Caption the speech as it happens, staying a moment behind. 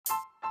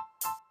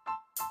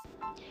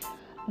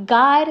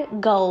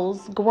God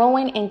Goals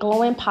Growing and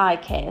Glowing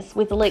podcast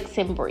with Lex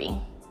and Bree.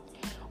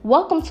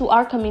 Welcome to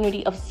our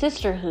community of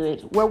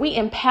sisterhood where we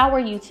empower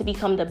you to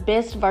become the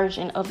best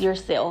version of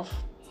yourself.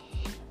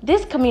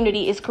 This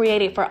community is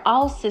created for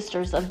all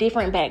sisters of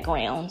different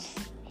backgrounds.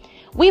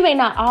 We may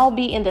not all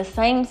be in the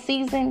same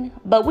season,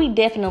 but we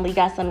definitely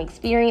got some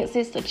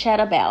experiences to chat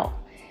about.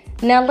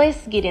 Now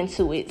let's get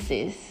into it,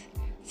 sis.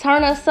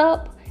 Turn us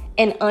up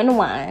and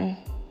unwind.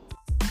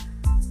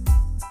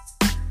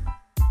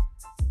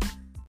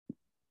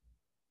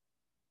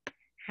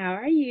 How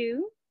are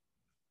you?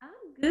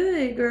 I'm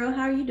good, girl.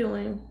 How are you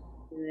doing?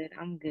 Good.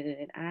 I'm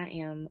good. I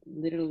am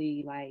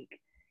literally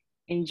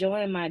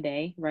enjoying my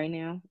day right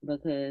now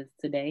because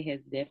today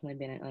has definitely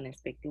been an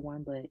unexpected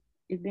one, but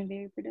it's been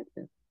very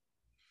productive.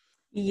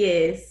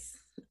 Yes.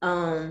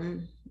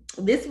 Um,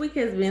 this week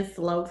has been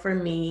slow for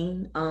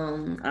me.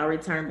 I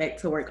returned back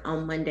to work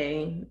on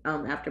Monday,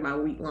 after my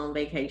week-long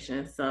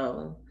vacation.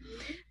 So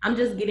I'm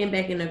just getting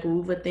back in the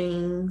groove of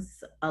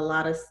things. A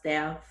lot of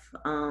staff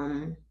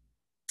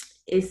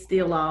is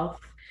still off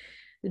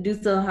due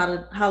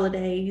to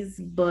holidays,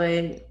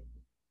 but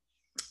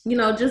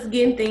just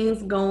getting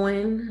things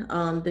going.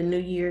 The new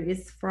year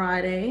is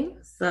Friday,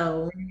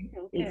 so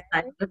Okay.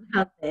 excited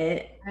about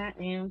that. I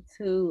am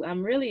too.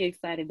 I'm really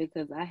excited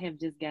because I have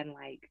just gotten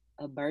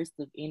a burst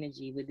of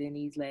energy within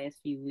these last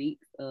few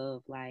weeks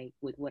of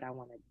with what I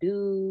want to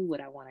do, what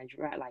I want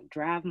to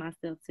drive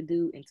myself to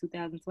do in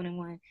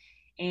 2021.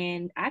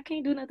 And I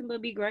can't do nothing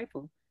but be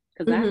grateful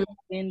because I have Mhm.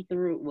 been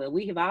through, well,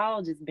 we have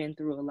all just been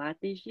through a lot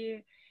this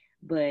year,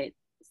 but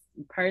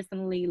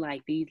personally,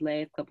 these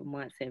last couple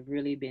months have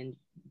really been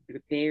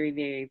very,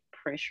 very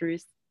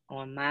pressurous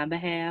on my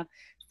behalf.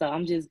 So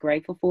I'm just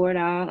grateful for it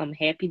all. I'm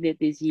happy that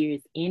this year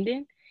is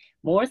ending.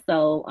 More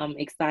so, I'm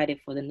excited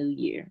for the new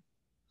year.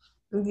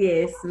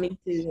 Yes, me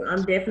too.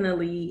 I'm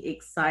definitely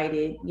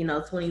excited.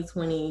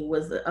 2020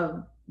 was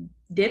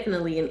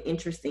definitely an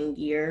interesting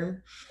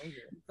year, Oh,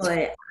 yeah.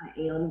 but I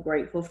am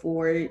grateful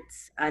for it.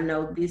 I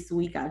know this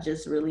week I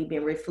just really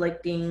been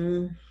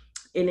reflecting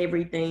and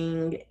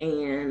everything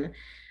and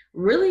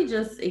really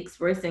just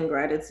expressing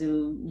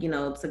gratitude,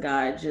 to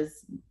God,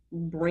 just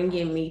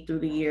bringing me through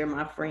the year,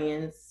 my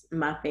friends,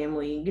 my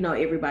family,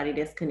 everybody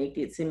that's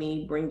connected to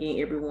me,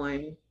 bringing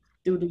everyone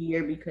through the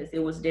year because it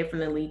was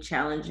definitely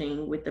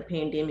challenging with the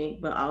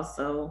pandemic, but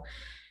also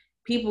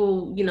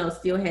people,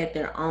 still had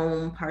their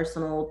own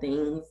personal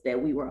things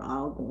that we were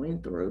all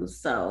going through.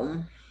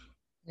 So,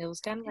 It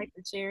was kind of like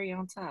the cherry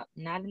on top,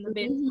 not in the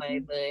best way,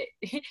 mhm.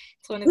 but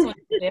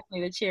 2020 was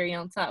definitely the cherry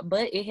on top.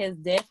 But it has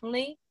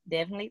definitely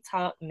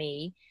taught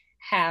me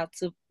how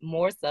to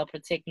more so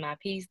protect my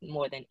peace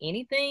more than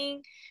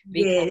anything.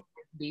 Because Yes.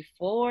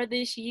 before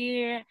this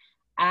year,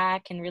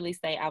 I can really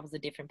say I was a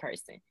different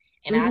person.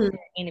 And I Hmm. tell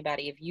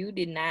anybody, if you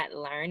did not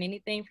learn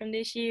anything from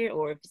this year,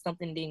 or if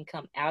something didn't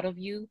come out of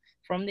you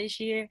from this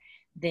year,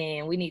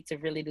 then we need to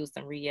really do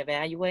some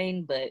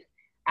reevaluating. But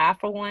I,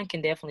 for one,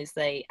 can definitely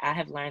say I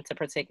have learned to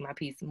protect my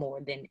peace more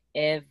than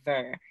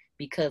ever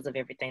because of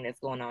everything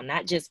that's going on.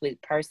 Not just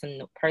with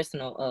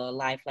personal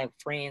life, like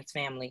friends,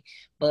 family,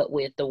 but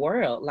with the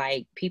world,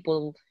 like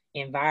people,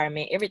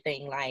 environment,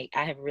 everything. Like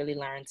I have really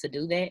learned to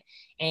do that,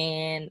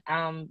 and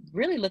I'm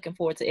really looking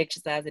forward to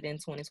exercise it in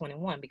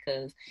 2021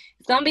 because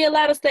it's gonna be a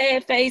lot of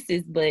sad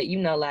faces, but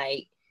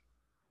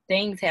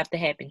things have to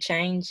happen.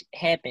 Change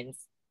happens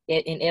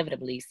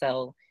inevitably.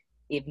 So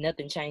if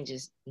nothing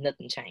changes,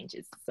 nothing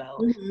changes.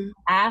 So Hmm.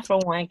 I, for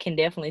one, can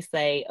definitely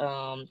say,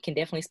 can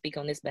definitely speak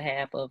on this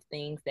behalf of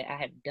things that I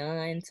have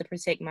done to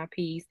protect my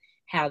peace,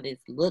 how this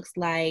looks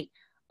like.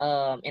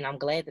 And I'm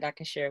glad that I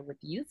can share it with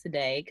you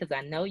today because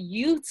I know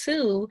you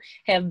too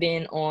have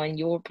been on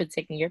your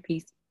protecting your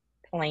peace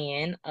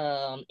plan.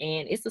 And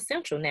it's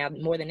essential now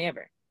more than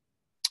ever.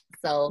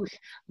 So,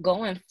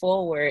 going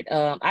forward,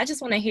 I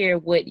just want to hear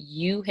what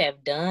you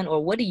have done,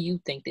 or what do you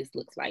think this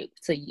looks like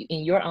to you,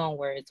 in your own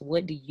words?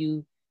 What do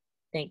you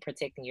think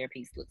protecting your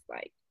peace looks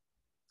like?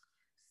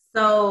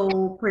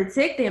 So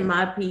protecting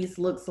my peace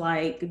looks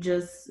like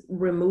just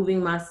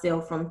removing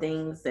myself from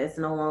things that's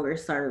no longer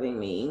serving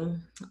me.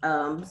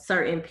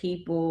 Certain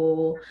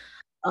people,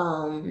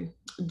 um,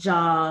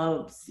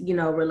 jobs,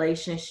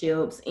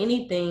 relationships,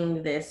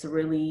 anything that's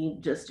really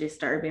just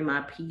disturbing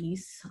my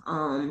peace.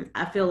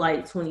 I feel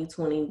like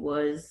 2020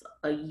 was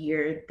a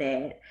year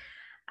that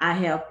I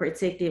have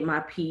protected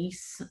my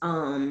peace.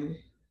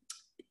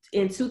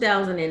 In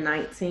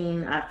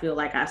 2019, I feel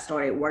like I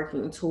started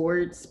working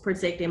towards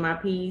protecting my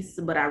peace,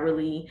 but I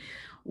really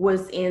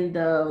was in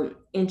the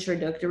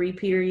introductory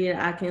period,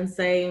 I can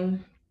say.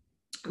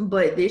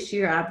 But this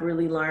year, I've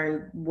really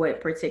learned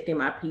what protecting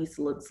my peace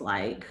looks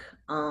like.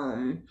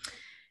 Um,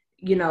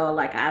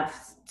 like I've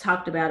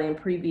talked about in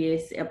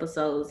previous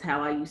episodes,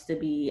 how I used to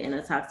be in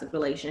a toxic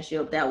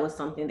relationship. That was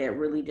something that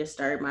really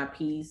disturbed my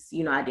peace.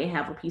 I didn't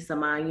have a peace of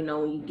mind. When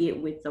you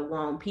get with the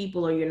wrong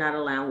people or you're not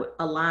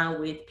aligned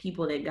with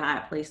people that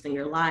God placed in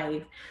your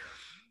life,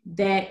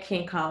 that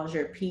can cause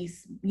your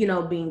peace,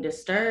 being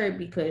disturbed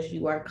because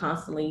you are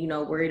constantly,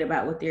 worried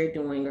about what they're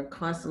doing or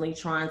constantly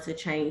trying to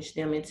change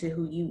them into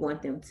who you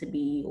want them to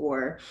be,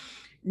 or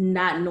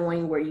not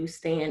knowing where you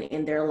stand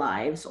in their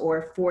lives,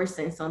 or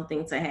forcing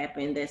something to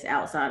happen that's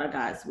outside of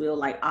God's will.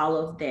 Like all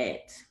of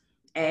that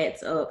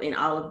adds up, and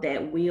all of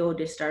that will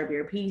disturb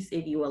your peace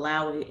if you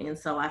allow it. And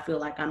so I feel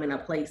like I'm in a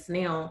place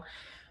now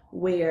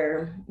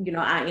where,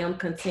 I am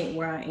content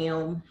where I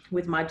am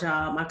with my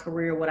job, my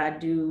career, what I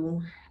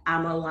do.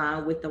 I'm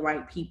aligned with the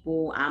right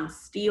people. I'm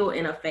still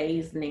in a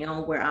phase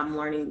now where I'm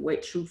learning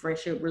what true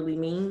friendship really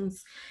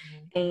means.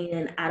 Mhm.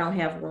 And I don't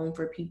have room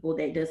for people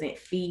that doesn't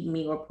feed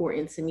me or pour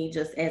into me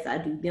just as I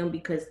do them,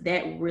 because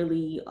that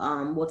really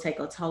will take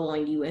a toll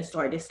on you and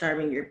start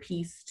disturbing your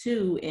peace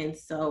too. And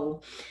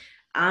so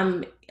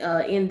I'm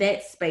in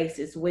that space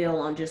as well,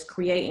 on just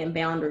creating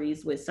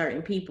boundaries with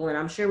certain people. And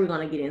I'm sure we're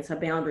going to get into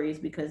boundaries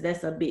because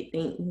that's a big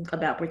thing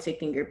about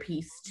protecting your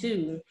peace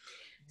too.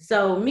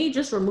 So me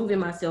just removing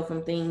myself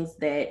from things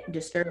that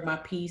disturb my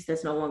peace,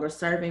 that's no longer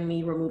serving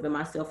me, removing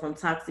myself from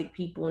toxic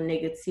people,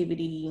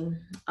 negativity,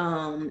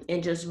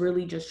 and just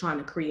really just trying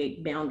to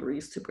create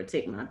boundaries to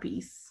protect my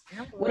peace.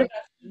 I'm What glad. about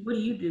you? What do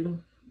you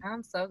do?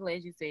 I'm so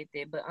glad you said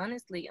that. But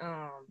honestly,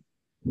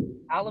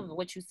 all of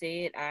what you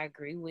said, I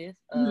agree with.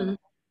 Mhm.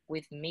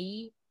 With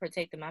me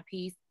protecting my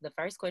peace, the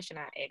first question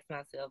I ask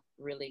myself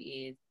really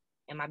is,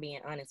 am I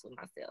being honest with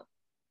myself?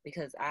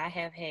 Because I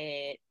have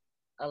had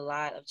a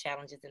lot of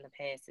challenges in the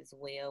past as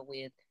well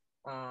with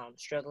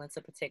struggling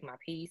to protect my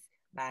peace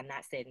by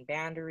not setting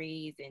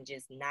boundaries and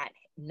just not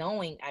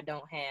knowing I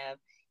don't have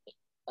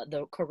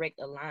the correct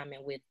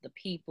alignment with the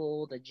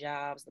people, the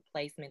jobs, the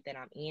placement that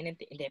I'm in at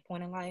that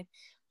point in life.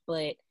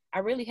 But I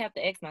really have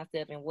to ask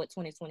myself, and what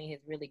 2020 has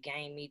really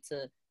gained me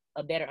to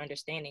a better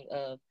understanding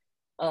of,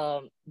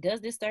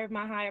 does this serve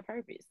my higher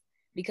purpose?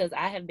 Because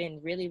I have been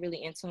really,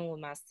 really in tune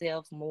with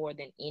myself more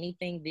than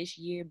anything this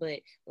year. But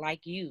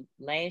like you,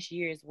 last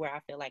year is where I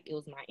feel like it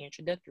was my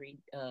introductory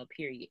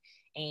period.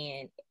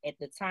 And at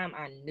the time,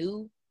 I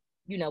knew,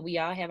 we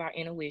all have our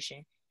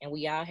intuition and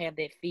we all have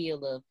that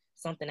feel of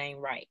something ain't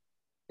right.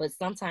 But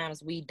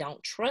sometimes we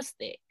don't trust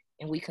that,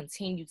 and we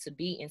continue to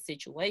be in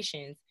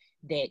situations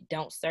that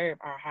don't serve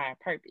our higher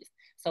purpose.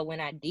 So when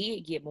I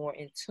did get more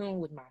in tune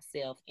with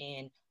myself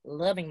and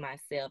loving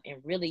myself and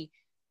really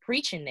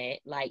preaching that,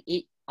 like,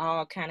 it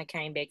all kind of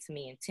came back to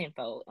me in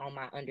tenfold on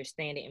my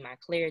understanding and my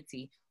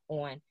clarity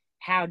on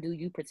how do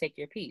you protect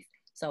your peace.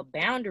 So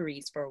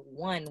boundaries, for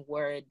one,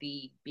 were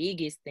the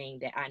biggest thing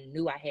that I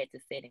knew I had to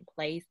set in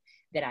place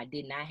that I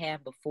did not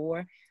have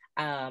before.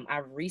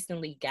 I've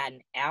recently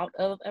gotten out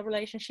of a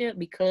relationship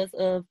because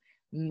of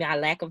my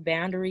lack of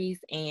boundaries,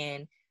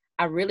 and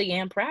I really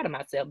am proud of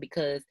myself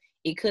because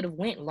it could have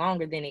went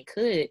longer than it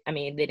could. I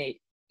mean, that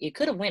it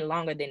could have went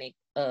longer than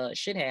it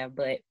should have,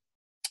 but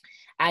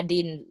I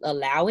didn't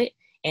allow it,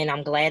 and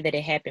I'm glad that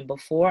it happened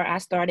before I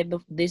started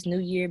this new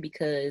year,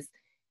 because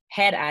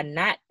had I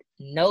not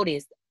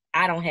noticed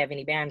I don't have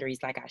any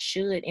boundaries like I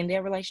should in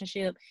their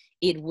relationship,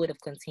 it would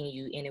have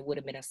continued and it would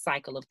have been a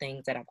cycle of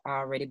things that I've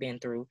already been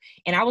through.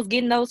 And I was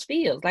getting those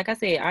feels. Like I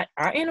said,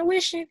 our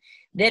intuition,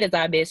 that is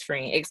our best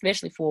friend,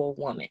 especially for a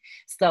woman.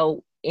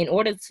 So in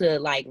order to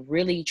like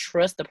really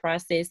trust the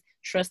process,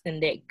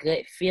 trusting that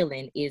gut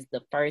feeling is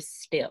the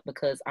first step,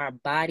 because our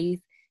bodies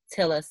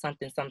tell us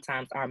something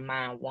sometimes our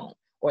mind won't,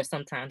 or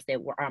sometimes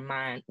that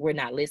we're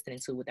not listening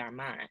to with our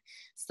mind.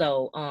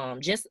 So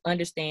just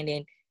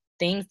understanding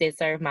things that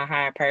serve my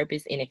higher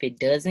purpose, and if it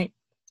doesn't,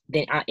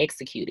 then I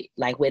execute it,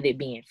 like whether it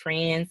be in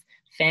friends,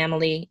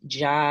 family,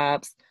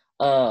 jobs,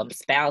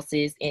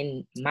 spouses.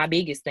 And my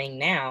biggest thing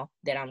now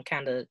that I'm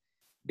kind of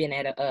been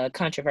at a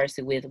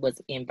controversy with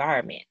was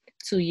environment.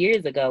 2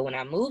 years ago when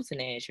I moved to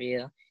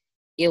Nashville,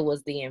 it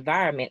was the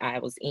environment I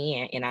was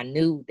in, and I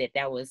knew that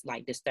that was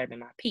like disturbing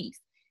my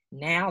peace.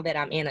 Now that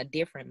I'm in a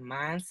different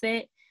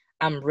mindset,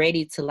 I'm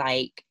ready to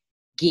like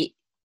get,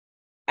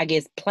 I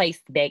guess,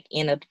 placed back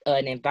in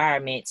an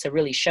environment to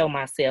really show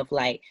myself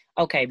like,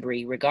 okay,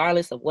 Bree,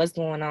 regardless of what's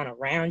going on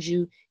around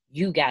you,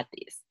 you got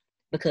this.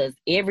 Because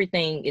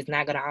everything is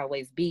not going to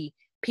always be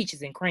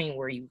peaches and cream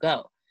where you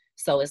go.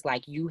 So it's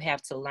like you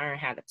have to learn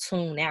how to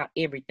tune out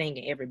everything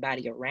and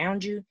everybody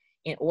around you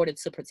in order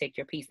to protect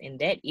your peace. And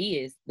that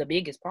is the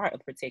biggest part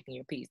of protecting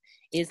your peace.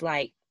 It's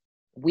like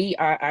we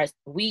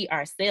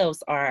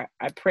ourselves are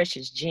a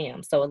precious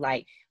gem. So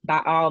like,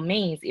 by all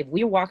means, if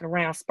we're walking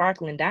around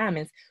sparkling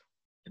diamonds,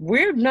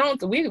 we're known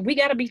to, we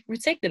got to be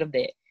protected of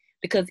that,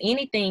 because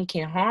anything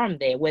can harm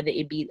that, whether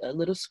it be a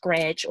little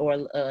scratch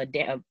or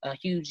a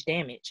huge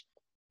damage.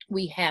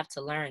 We have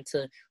to learn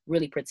to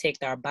really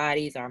protect our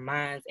bodies, our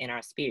minds, and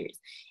our spirits.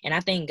 And I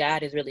think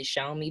God has really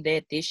shown me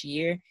that this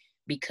year,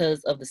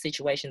 because of the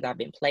situations I've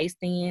been placed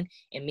in,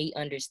 and me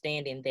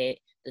understanding that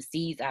the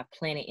seeds I've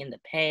planted in the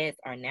past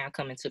are now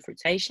coming to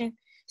fruition.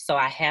 So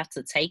I have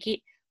to take it,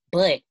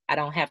 but I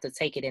don't have to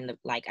take it in the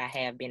like I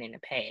have been in the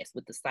past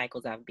with the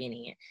cycles I've been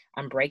in.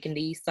 I'm breaking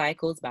these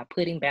cycles by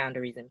putting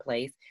boundaries in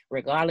place,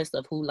 regardless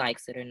of who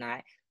likes it or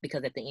not,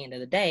 because at the end of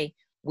the day,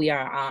 we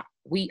are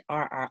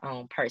our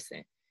own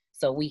person.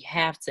 So we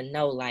have to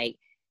know, like,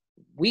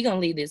 we're going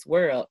to leave this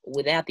world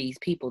without these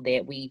people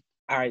that we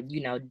are,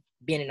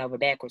 bending over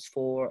backwards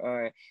for,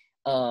 or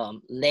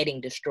letting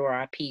destroy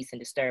our peace and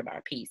disturb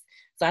our peace.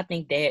 So I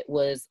think that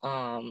was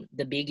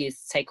the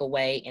biggest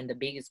takeaway and the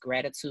biggest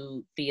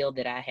gratitude feel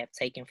that I have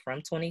taken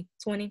from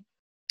 2020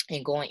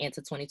 and going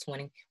into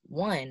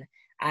 2021.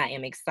 I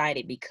am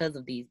excited because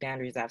of these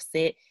boundaries I've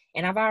set,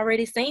 and I've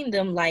already seen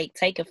them like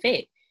take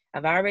effect.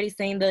 I've already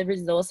seen the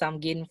results I'm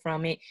getting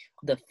from it,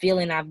 the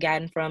feeling I've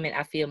gotten from it.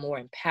 I feel more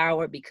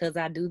empowered because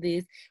I do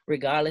this,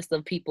 regardless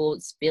of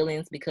people's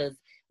feelings, because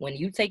when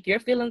you take your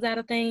feelings out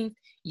of things,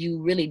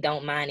 you really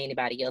don't mind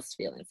anybody else's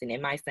feelings. And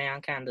it might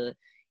sound kind of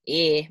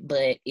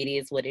but it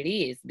is what it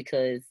is,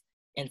 because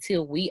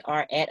until we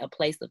are at a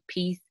place of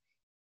peace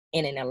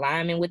and in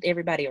alignment with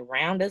everybody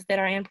around us that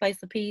are in place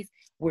of peace,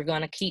 we're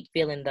going to keep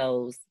feeling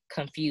those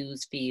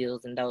confused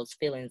feels and those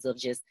feelings of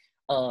just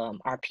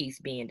our peace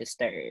being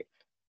disturbed.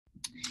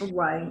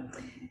 Right.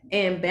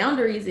 And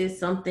boundaries is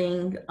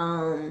something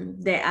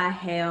that I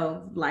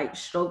have like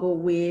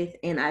struggled with,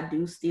 and I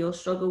do still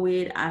struggle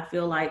with. I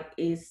feel like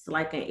it's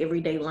like an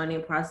everyday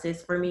learning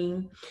process for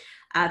me.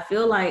 I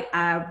feel like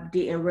I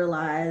didn't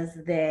realize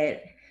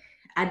that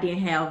I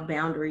didn't have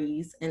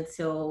boundaries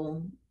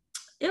until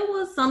it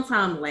was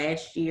sometime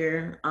last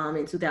year,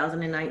 in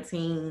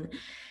 2019.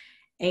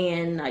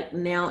 And like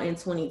now in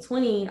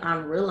 2020,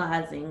 I'm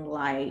realizing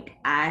like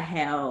I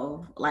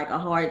have like a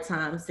hard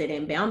time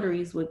setting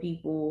boundaries with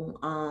people.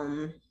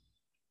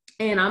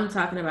 And I'm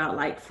talking about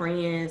like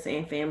friends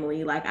and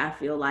family. Like I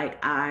feel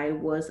like I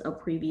was a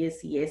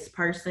previous yes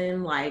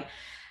person. Like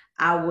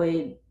I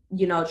would,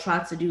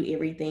 try to do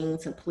everything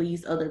to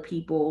please other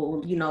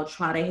people,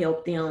 try to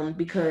help them,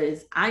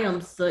 because I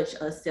am such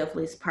a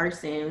selfless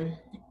person.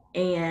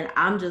 And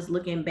I'm just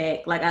looking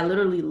back, like I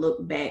literally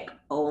look back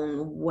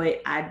on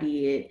what I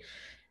did,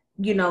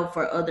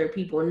 for other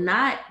people.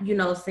 Not,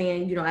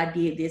 saying, I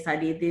did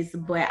this,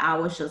 but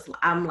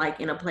I'm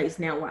like in a place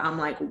now where I'm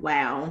like,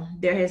 wow,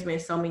 there has been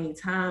so many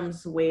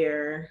times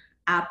where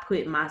I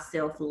put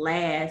myself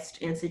last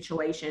in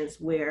situations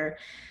where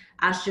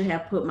I should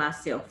have put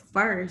myself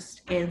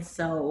first. And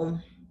so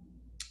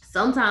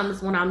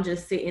sometimes when I'm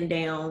just sitting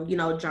down,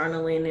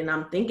 journaling and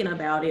I'm thinking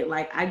about it,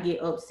 like I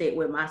get upset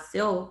with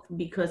myself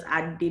because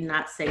I did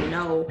not say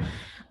no.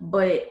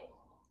 But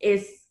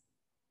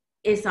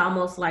it's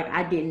almost like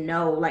I didn't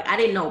know, like I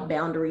didn't know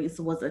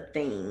boundaries was a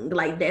thing.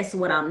 Like that's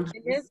what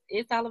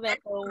it's all about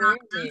I'm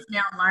just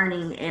now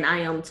learning, and I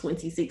am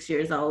 26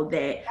 years old,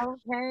 that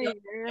okay,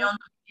 girl.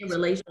 in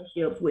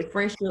relationships, with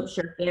friendships,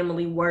 your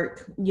family,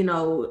 work,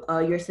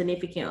 your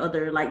significant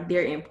other, like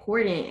they're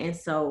important. And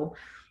so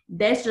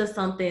that's just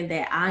something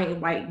that I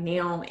right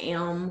now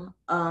am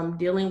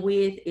dealing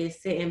with,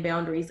 is setting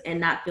boundaries and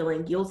not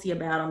feeling guilty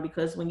about them.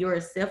 Because when you're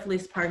a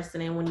selfless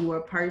person and when you're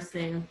a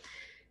person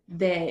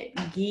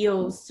that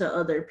gives to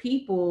other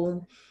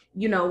people,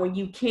 when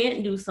you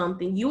can't do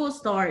something, you will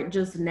start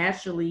just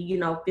naturally,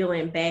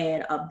 feeling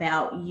bad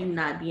about you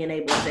not being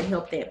able to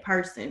help that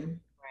person.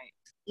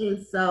 Right.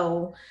 And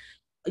so,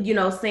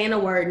 saying the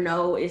word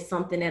no is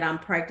something that I'm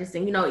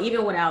practicing,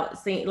 even without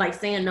saying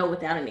no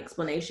without an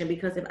explanation.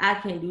 Because if I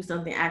can't do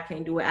something, I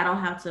can't do it. I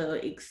don't have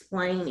to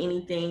explain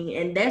anything.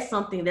 And that's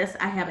something that's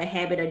I have a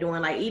habit of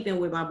doing. Like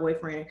even with my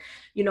boyfriend,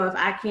 if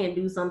I can't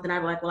do something,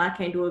 I'm like, well, I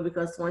can't do it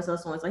because so and so,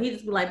 so and so. He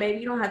just be like, baby,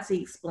 you don't have to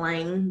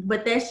explain.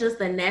 But that's just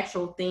a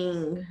natural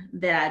thing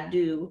that I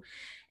do.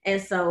 And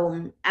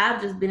so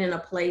I've just been in a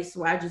place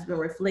where I've just been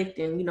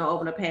reflecting,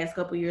 over the past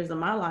couple of years of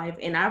my life.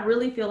 And I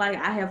really feel like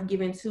I have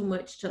given too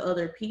much to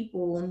other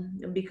people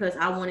because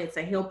I wanted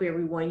to help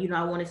everyone.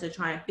 I wanted to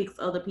try and fix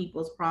other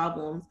people's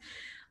problems.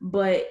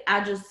 But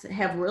I just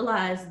have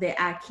realized that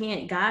I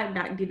can't.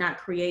 Did not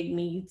create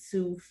me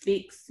to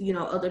fix,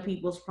 other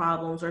people's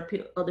problems or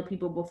other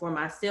people before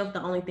myself.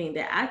 The only thing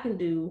that I can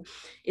do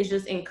is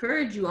just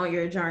encourage you on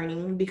your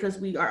journey, because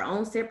we are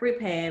on separate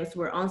paths,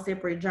 we're on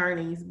separate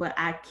journeys. But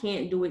I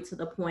can't do it to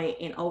the point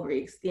and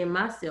overextend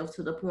myself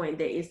to the point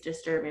that it's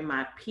disturbing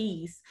my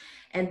peace.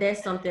 And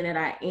that's something that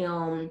I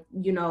am,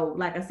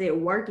 like I said,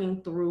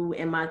 working through,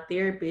 and my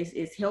therapist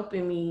is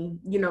helping me,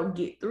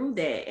 get through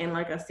that. And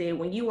like I said,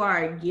 when you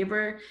are a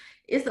giver,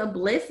 it's a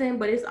blessing,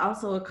 but it's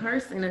also a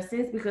curse in a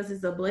sense, because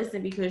it's a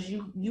blessing because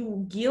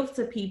you give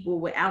to people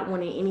without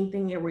wanting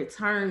anything in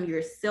return.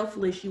 You're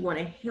selfless. You want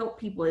to help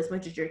people as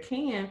much as you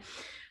can,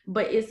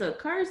 but it's a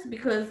curse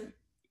because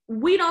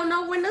we don't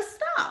know when to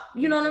stop.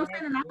 You know what I'm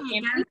saying?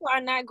 And people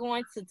are not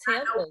going to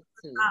tell us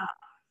to.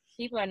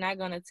 People are not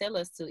going to tell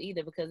us to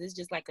either, because it's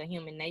just like a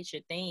human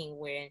nature thing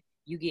where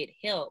you get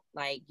help,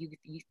 like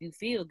you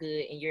feel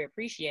good and you're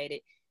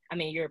appreciated. I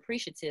mean, you're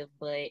appreciative,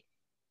 but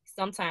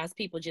sometimes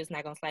people just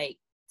not going to like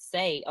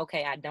say,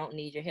 okay, I don't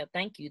need your help,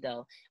 thank you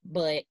though.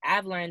 But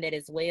I've learned that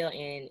as well,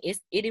 and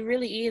it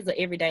really is an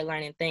everyday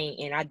learning thing.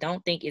 And I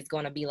don't think it's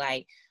going to be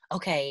like,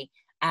 okay,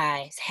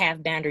 I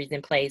have boundaries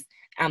in place,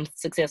 I'm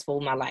successful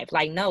in my life.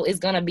 Like, no, it's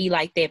gonna be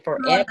like that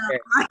forever.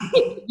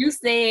 You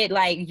said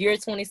like you're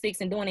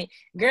 26 and doing it.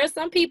 Girl,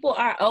 some people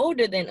are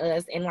older than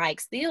us and like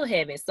still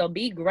haven't. So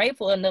be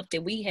grateful enough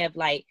that we have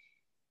like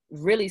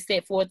really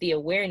set forth the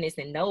awareness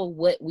and know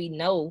what we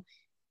know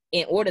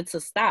in order to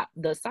stop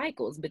the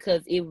cycles,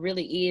 because it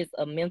really is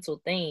a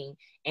mental thing,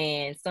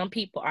 and some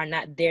people are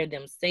not there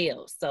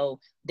themselves, so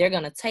they're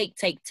going to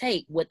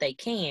take what they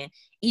can,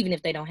 even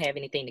if they don't have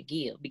anything to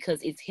give,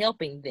 because it's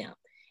helping them.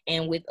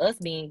 And with us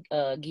being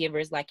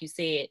givers, like you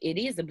said, it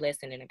is a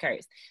blessing and a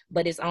curse,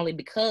 but it's only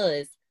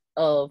because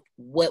of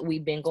what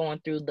we've been going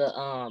through,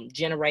 the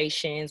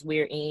generations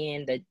we're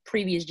in, the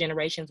previous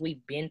generations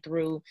we've been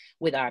through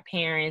with our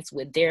parents,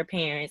 with their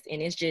parents,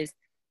 and it's just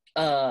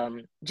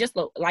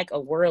like a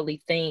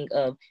worldly thing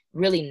of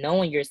really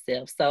knowing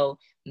yourself. So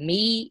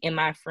me and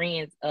my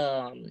friends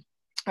are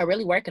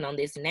really working on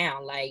this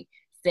now, like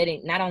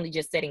setting, not only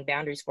just setting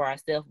boundaries for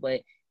ourselves,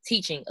 but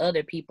teaching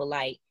other people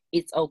like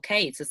it's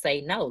okay to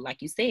say no,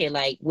 like you said,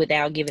 like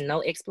without giving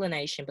no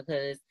explanation,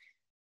 because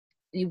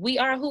we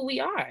are who we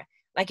are.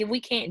 Like if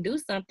we can't do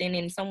something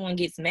and someone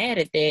gets mad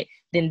at that,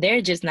 then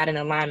they're just not in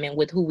alignment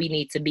with who we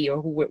need to be, or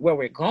where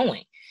we're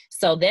going.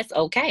 So that's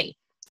okay.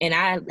 And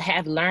I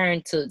have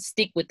learned to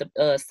stick with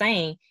the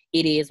saying,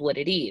 it is what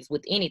it is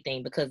with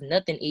anything, because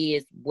nothing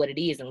is what it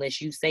is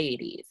unless you say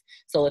it is.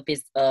 So if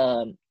it's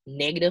a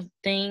negative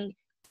thing,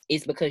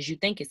 it's because you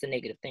think it's a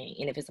negative thing.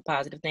 And if it's a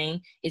positive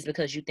thing, it's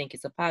because you think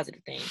it's a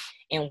positive thing.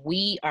 And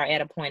we are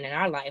at a point in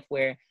our life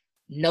where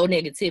no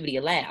negativity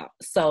allowed.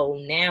 So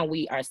now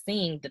we are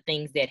seeing the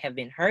things that have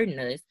been hurting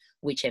us,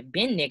 which have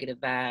been negative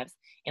vibes,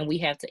 and we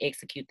have to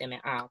execute them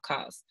at all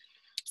costs.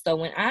 So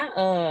when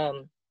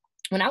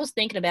I was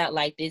thinking about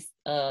like this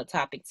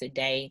topic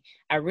today,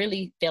 I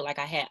really felt like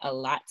I had a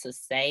lot to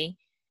say,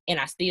 and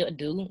I still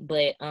do,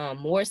 but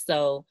more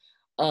so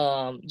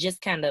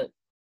just kind of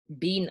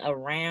being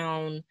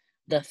around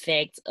the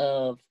fact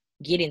of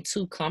getting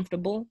too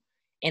comfortable.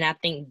 And I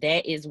think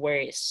that is where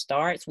it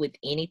starts with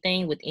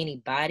anything, with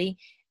anybody.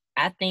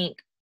 I think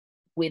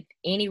with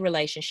any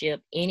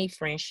relationship, any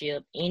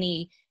friendship,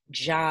 any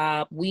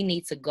job, we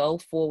need to go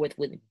forward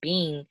with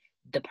being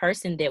the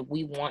person that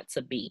we want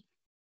to be.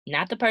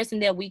 Not the person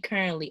that we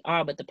currently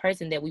are, but the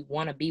person that we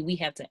want to be. We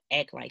have to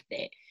act like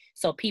that.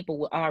 So people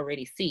will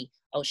already see,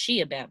 oh,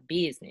 she about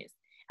business.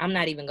 I'm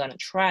not even going to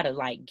try to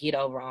like get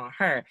over on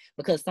her,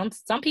 because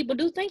some people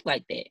do think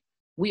like that.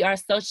 We are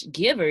such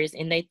givers,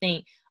 and they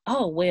think,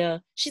 oh,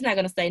 well, she's not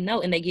going to say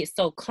no. And they get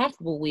so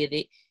comfortable with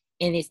it,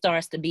 and it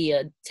starts to be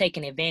a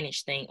taking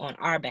advantage thing on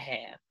our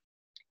behalf.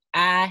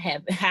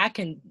 I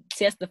can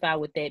testify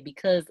with that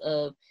because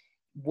of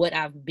what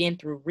I've been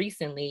through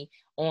recently,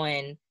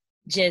 on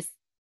just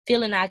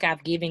feeling like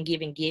I've given,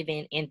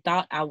 and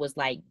thought I was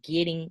like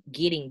getting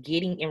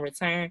in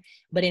return.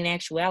 But in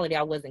actuality,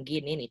 I wasn't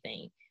getting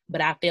anything. But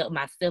I felt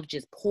myself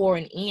just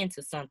pouring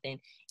into something.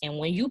 And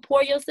when you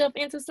pour yourself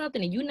into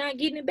something and you're not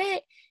getting it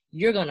back,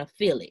 you're going to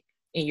feel it.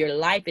 And your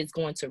life is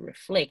going to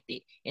reflect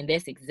it. And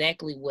that's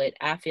exactly what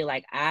I feel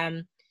like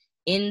I'm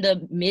in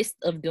the midst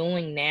of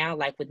doing now,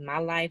 like with my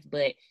life,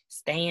 but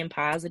staying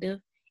positive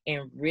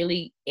and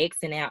really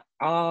Xing out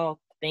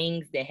all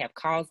things that have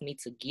caused me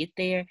to get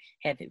there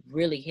have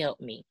really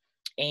helped me.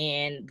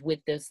 And with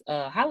this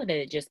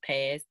holiday that just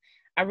passed,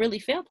 I really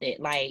felt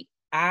it. Like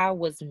I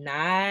was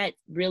not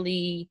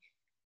really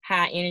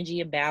high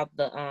energy about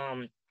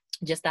the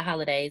just the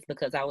holidays,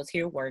 because I was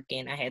here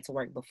working. I had to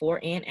work before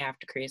and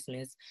after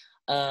Christmas.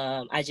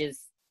 I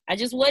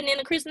just wasn't in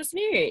the Christmas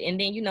spirit. And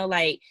then,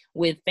 like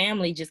with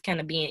family just kind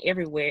of being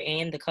everywhere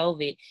and the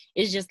COVID,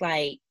 it's just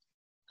like,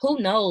 who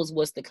knows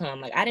what's to come?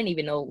 Like, I didn't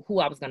even know who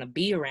I was going to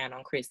be around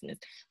on Christmas.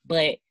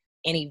 But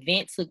an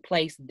event took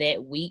place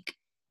that week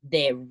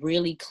that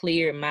really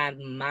cleared my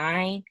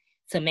mind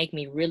to make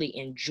me really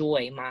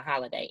enjoy my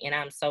holiday. And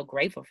I'm so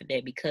grateful for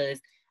that, because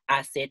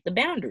I set the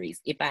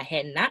boundaries. If I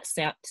had not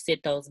set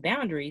those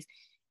boundaries,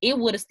 it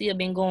would have still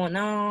been going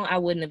on. I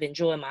wouldn't have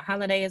enjoyed my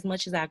holiday as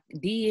much as I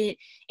did.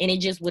 And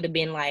it just would have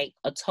been like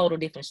a total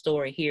different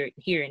story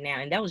here and now.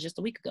 And that was just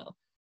a week ago.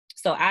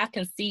 So I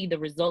can see the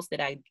results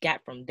that I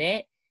got from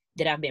that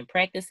I've been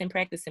practicing.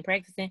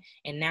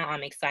 And now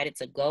I'm excited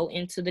to go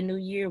into the new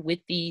year with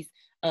these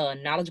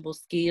knowledgeable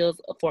skills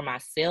for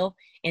myself,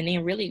 and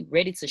then really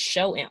ready to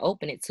show and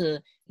open it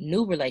to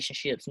new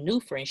relationships,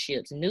 new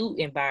friendships, new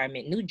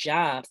environment, new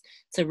jobs,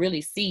 to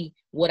really see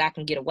what I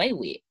can get away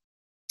with.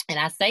 And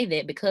I say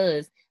that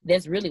because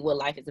that's really what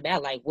life is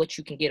about, like what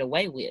you can get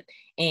away with.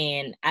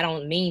 And I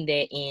don't mean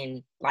that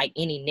in like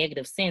any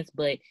negative sense,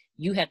 but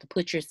you have to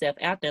put yourself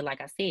out there. Like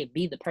I said,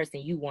 be the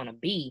person you want to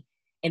be,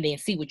 and then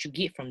see what you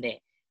get from that.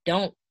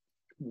 Don't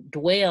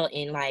dwell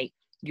in like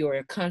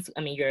your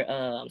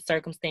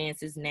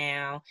circumstances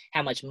now,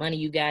 how much money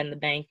you got in the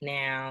bank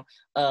now,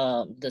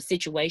 the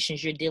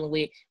situations you're dealing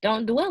with.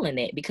 Don't dwell in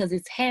that, because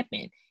it's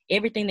happened.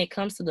 Everything that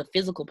comes to the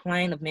physical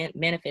plane of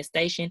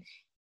manifestation,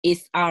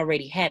 it's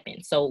already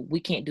happened. So we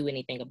can't do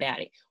anything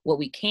about it. What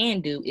we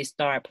can do is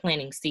start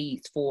planting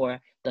seeds for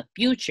the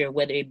future,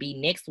 whether it be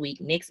next week,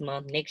 next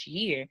month, next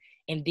year,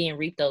 and then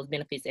reap those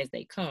benefits as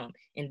they come.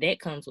 And that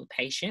comes with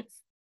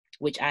patience,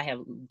 which I have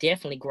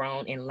definitely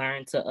grown and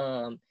learned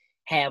to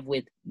have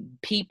with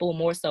people,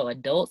 more so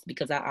adults,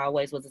 because I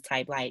always was the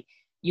type like,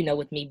 you know,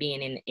 with me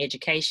being in the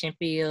education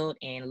field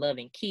and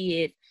loving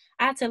kids,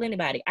 I tell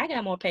anybody I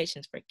got more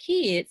patience for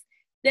kids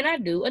than I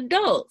do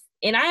adults.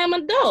 And I am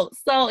adult.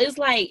 So it's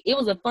like, it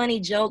was a funny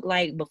joke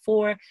like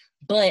before,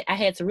 but I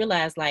had to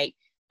realize like,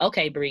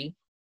 okay, Bree,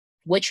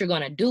 what you're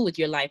going to do with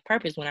your life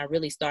purpose when I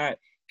really start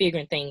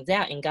figuring things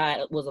out and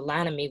God was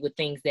aligning me with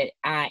things that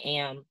I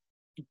am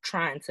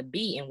trying to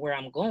be and where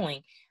I'm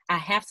going, I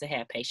have to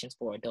have patience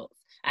for adults.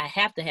 I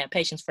have to have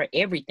patience for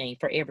everything,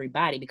 for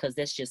everybody, because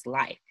that's just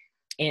life.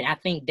 And I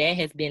think that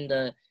has been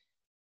the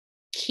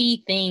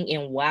key thing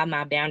in why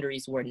my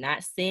boundaries were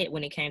not set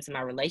when it came to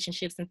my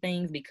relationships and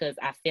things, because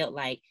I felt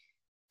like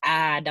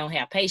I don't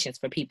have patience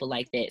for people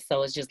like that.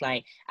 So it's just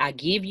like, I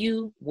give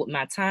you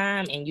my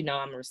time and, you know,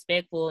 I'm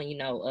respectful and, you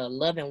know, a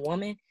loving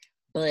woman.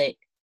 But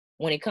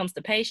when it comes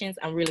to patience,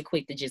 I'm really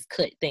quick to just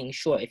cut things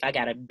short if I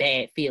got a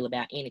bad feel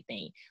about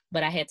anything.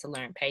 But I had to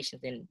learn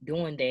patience, and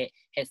doing that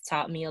has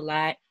taught me a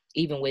lot,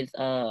 even with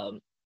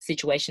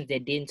situations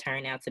that didn't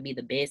turn out to be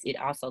the best. It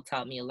also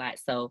taught me a lot.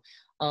 So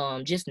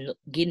just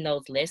getting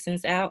those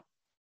lessons out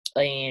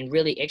and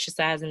really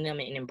exercising them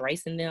and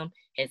embracing them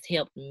has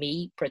helped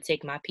me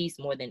protect my peace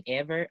more than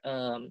ever.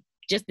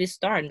 Just this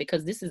starting,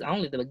 because this is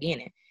only the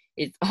beginning.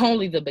 It's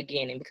only the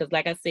beginning, because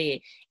like I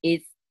said,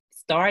 it's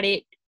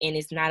started and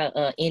it's not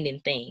a ending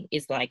thing.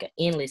 It's like an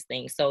endless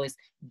thing. So it's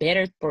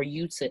better for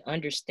you to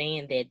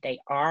understand that they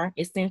are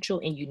essential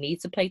and you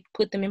need to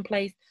put them in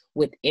place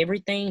with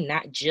everything,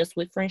 not just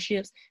with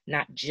friendships,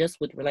 not just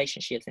with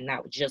relationships, and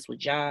not just with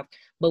jobs,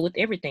 but with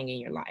everything in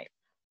your life,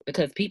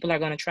 because people are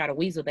going to try to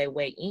weasel their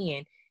way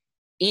in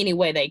any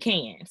way they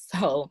can.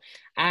 So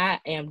I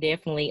am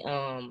definitely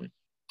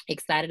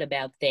excited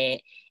about that.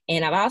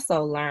 And I've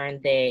also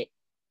learned that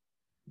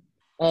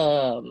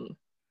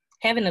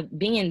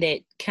being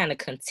that kind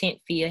of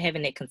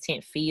having that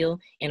content feel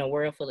in a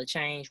world full of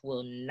change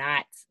will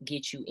not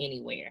get you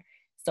anywhere.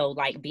 So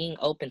like being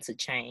open to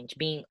change,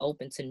 being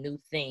open to new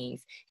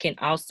things can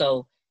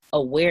also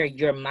aware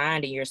your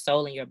mind and your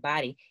soul and your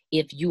body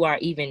if you are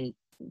even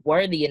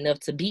worthy enough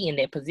to be in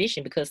that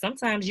position, because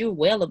sometimes you're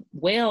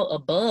well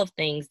above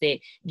things that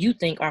you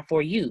think are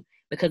for you,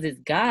 because it's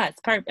God's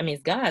purpose. I mean,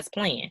 it's God's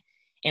plan,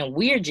 and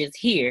we're just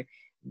here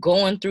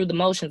going through the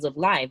motions of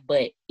life.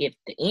 But if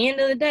the end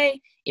of the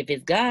day, if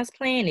it's God's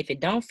plan, if it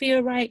don't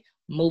feel right,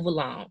 move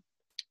along.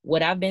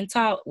 What I've been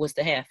taught was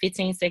to have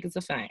 15 seconds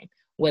of fame,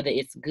 whether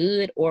it's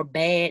good or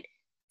bad.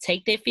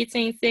 Take that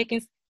 15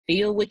 seconds,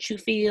 feel what you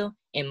feel,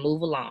 and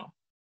move along.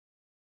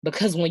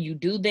 Because when you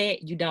do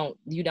that, you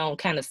don't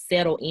kind of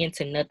settle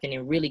into nothing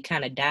and really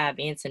kind of dive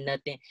into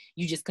nothing.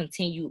 You just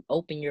continue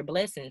opening your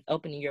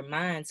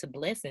mind to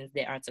blessings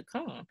that are to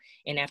come.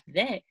 And after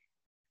that,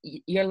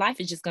 your life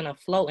is just going to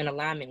flow in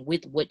alignment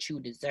with what you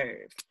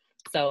deserve.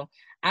 So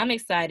I'm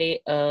excited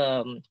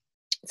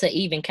to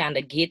even kind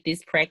of get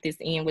this practice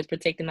in with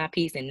protecting my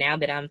peace. And now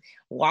that I'm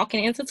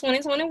walking into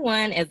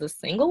 2021 as a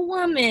single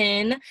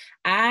woman,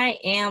 I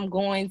am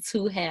going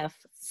to have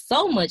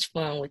so much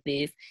fun with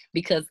this,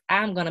 because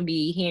I'm going to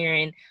be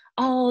hearing,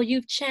 oh,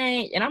 you've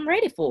changed, and I'm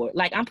ready for it.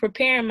 Like, I'm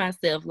preparing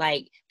myself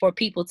like for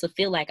people to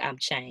feel like I'm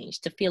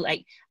changed, to feel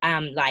like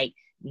I'm like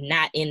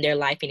not in their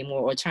life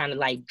anymore or trying to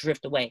like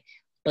drift away.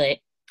 But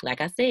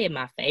like I said,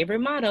 my favorite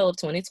motto of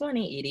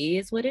 2020, it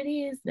is what it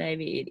is,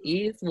 baby. It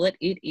is what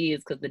it is,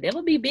 because the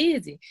devil be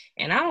busy.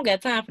 And I don't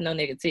got time for no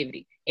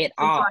negativity at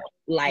all.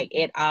 Like,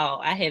 at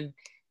all. I have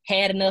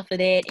had enough of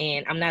that,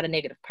 and I'm not a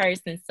negative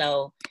person,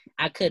 so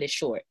I cut it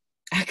short.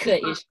 And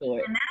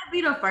that'll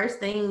be the first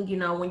thing, you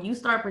know, when you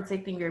start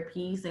protecting your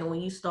peace and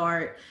when you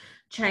start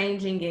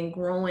changing and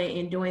growing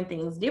and doing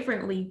things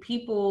differently,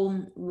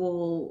 people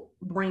will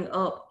bring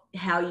up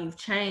how you've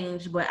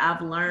changed. But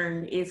I've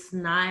learned it's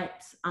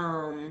not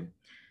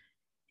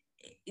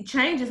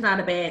change is not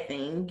a bad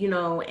thing, you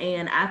know.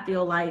 And I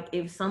feel like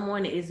if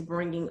someone is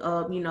bringing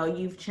up, you know,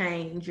 you've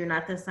changed, you're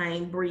not the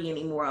same Bree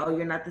anymore, or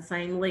you're not the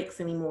same Lex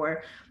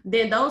anymore,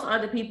 then those are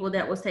the people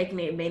that was taking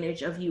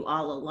advantage of you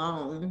all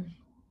along.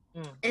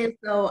 And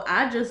so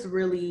I just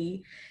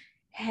really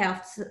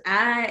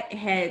I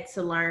had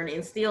to learn,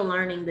 and still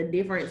learning, the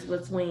difference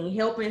between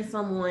helping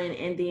someone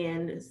and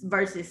then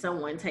versus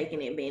someone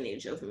taking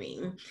advantage of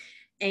me.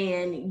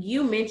 And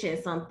you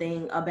mentioned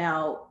something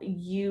about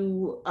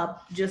you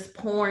just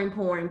pouring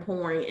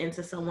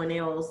into someone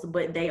else,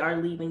 but they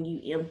are leaving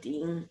you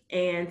empty.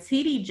 And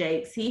TD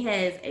Jakes, he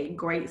has a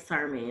great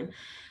sermon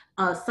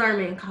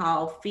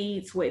called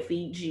Feeds What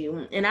Feeds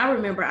You. And I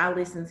remember I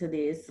listened to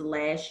this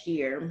last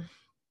year,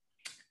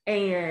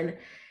 and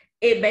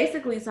it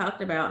basically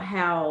talked about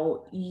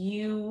how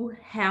you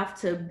have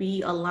to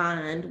be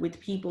aligned with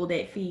people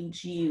that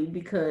feed you,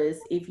 because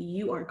if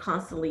you are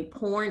constantly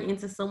pouring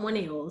into someone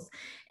else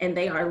and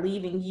they are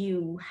leaving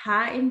you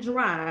high and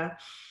dry,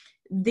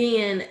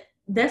 then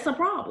that's a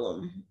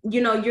problem.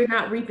 You know, you're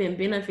not reaping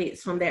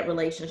benefits from that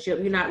relationship.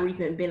 You're not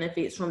reaping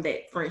benefits from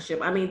that friendship.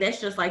 I mean, that's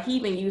just like, he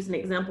even used an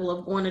example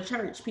of going to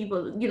church.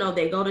 People, you know,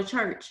 they go to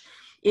church.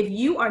 If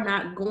you are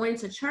not going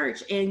to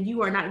church and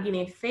you are not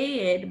getting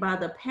fed by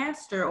the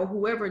pastor or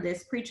whoever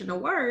that's preaching the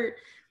word,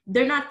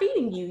 they're not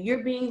feeding you.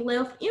 You're being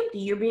left empty.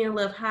 You're being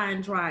left high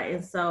and dry.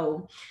 And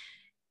so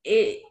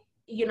it,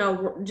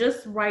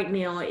 just right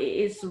now,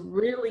 it's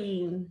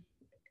really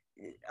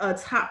a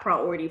top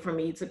priority for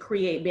me to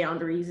create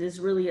boundaries. It's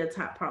really a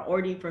top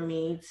priority for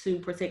me to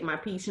protect my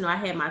peace. I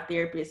had my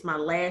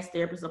last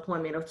therapist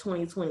appointment of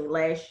 2020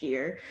 last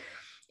year.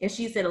 And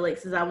she said,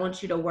 Alexis, I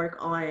want you to work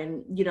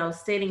on,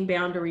 setting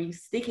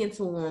boundaries, sticking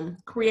to them,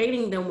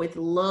 creating them with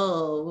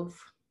love,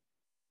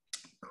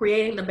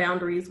 creating the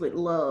boundaries with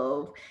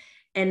love,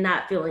 and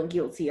not feeling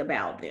guilty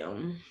about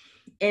them.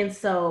 And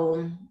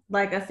so,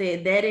 like I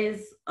said, that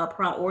is a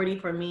priority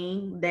for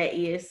me. That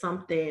is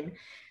something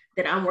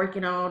that I'm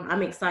working on.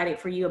 I'm excited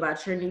for you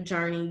about your new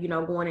journey,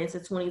 going into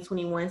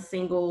 2021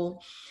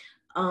 single,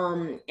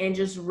 and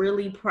just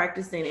really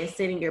practicing and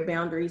setting your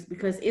boundaries,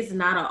 because it's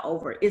not an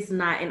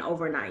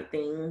overnight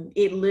thing.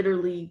 It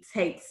literally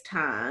takes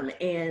time.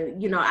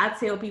 And, I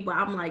tell people,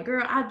 I'm like,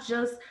 girl, I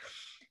just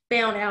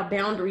found out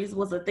boundaries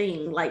was a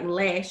thing like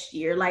last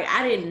year. Like,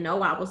 I didn't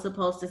know I was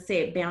supposed to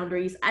set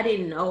boundaries. I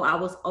didn't know I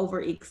was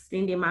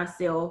overextending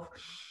myself.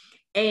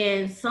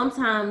 And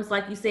sometimes,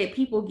 like you said,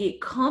 people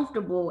get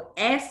comfortable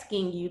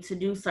asking you to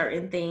do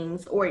certain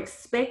things or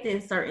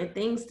expecting certain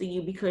things to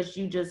you because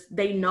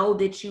they know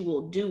that you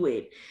will do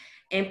it.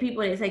 And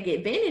people that take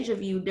advantage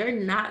of you, they're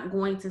not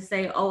going to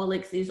say, oh,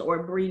 Alexis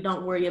or Bree,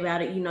 don't worry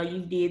about it. You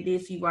did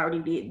this, you already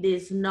did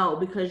this. No,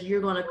 because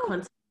you're going to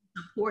continue to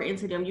pour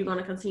into them. You're going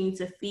to continue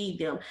to feed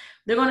them.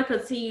 They're going to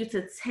continue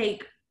to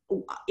take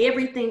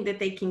everything that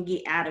they can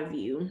get out of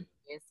you.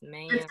 Yes,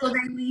 ma'am. And so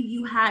they leave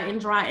you high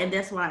and dry. And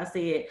that's why I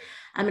said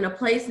I'm in a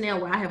place now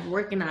where I have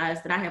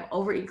recognized that I have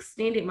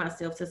overextended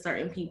myself to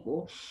certain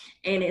people.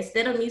 And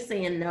instead of me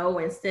saying no,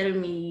 instead of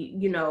me,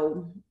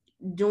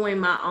 doing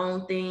my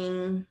own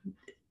thing,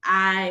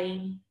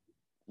 I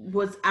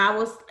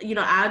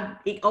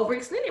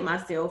overextended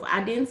myself.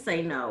 I didn't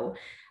say no.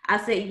 I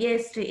said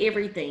yes to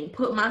everything,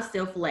 put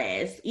myself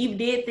last. Even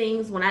did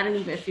things when I didn't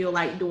even feel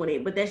like doing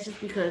it. But that's just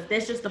because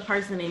that's just the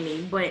person in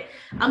me. But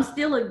I'm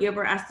still a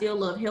giver. I still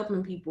love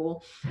helping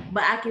people,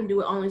 but I can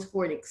do it only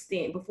for an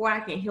extent. Before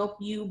I can help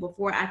you,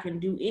 before I can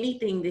do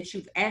anything that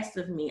you've asked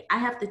of me, I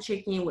have to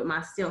check in with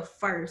myself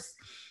first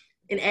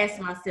and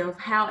ask myself,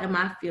 how am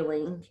I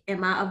feeling?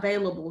 Am I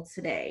available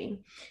today?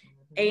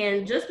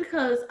 And just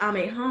because I'm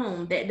at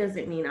home, that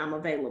doesn't mean I'm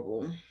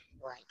available.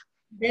 Right.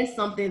 That's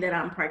something that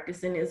I'm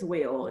practicing as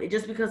well.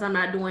 Just because I'm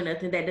not doing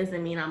nothing, that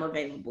doesn't mean I'm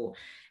available.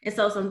 And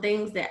so some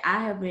things that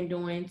I have been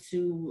doing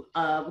to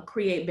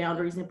create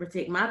boundaries and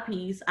protect my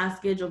peace, I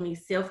schedule me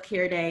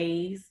self-care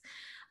days.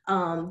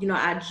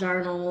 I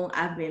journal.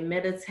 I've been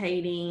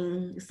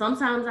meditating.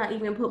 Sometimes I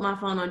even put my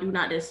phone on do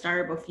not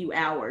disturb a few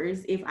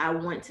hours if I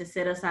want to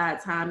set aside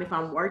time, if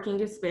I'm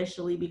working,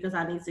 especially because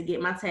I need to get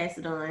my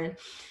tasks done.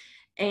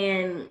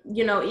 And,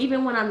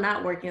 even when I'm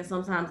not working,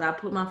 sometimes I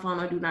put my phone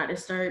on do not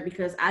disturb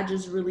because I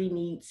just really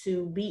need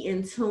to be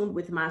in tune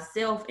with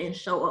myself and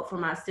show up for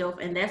myself.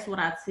 And that's what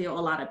I tell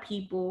a lot of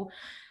people.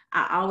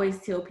 I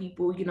always tell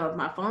people, if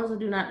my phone's on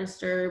do not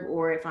disturb,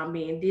 or if I'm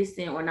being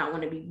distant or not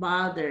want to be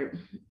bothered,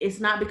 it's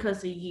not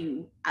because of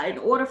you. In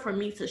order for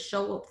me to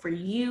show up for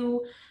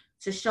you,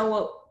 to show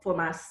up for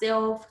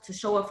myself, to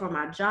show up for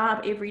my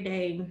job every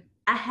day,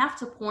 I have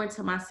to pour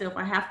into myself.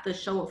 I have to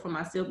show up for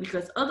myself,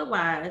 because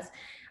otherwise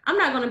I'm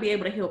not going to be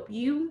able to help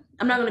you.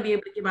 I'm not going to be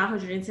able to give my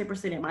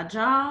 110% at my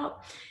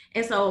job.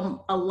 And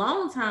so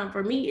alone time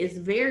for me is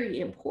very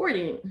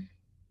important.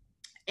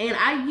 And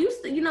I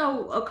used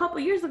to, a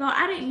couple years ago,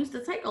 I didn't used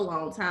to take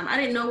alone time. I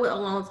didn't know what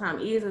alone time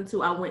is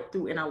until I went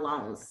through an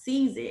alone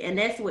season. And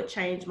that's what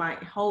changed my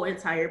whole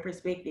entire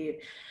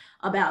perspective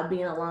about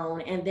being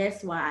alone. And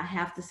that's why I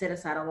have to set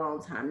aside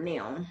alone time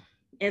now.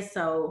 And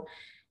so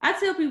I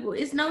tell people,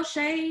 it's no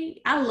shade.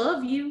 I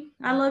love you.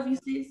 I love you,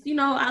 sis.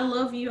 I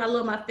love you. I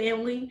love my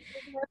family.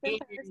 Nothing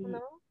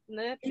personal.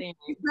 Nothing.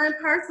 It's not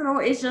personal.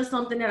 It's just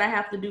something that I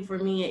have to do for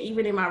me. And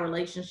even in my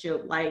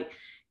relationship, like,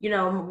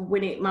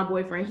 when my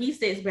boyfriend, he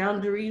sets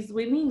boundaries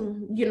with me,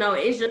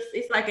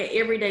 it's like an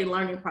everyday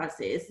learning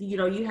process.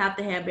 You have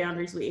to have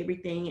boundaries with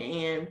everything,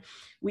 and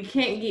we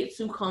can't get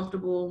too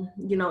comfortable,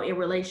 in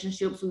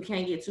relationships. We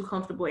can't get too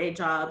comfortable at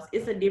jobs.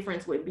 It's a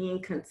difference with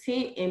being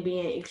content and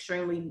being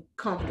extremely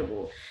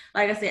comfortable.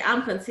 Like I said,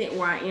 I'm content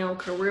where I am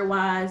career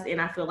wise, and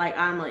I feel like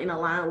I'm in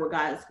line with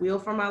God's will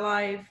for my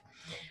life.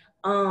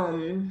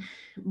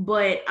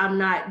 But I'm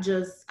not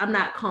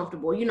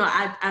comfortable.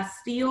 I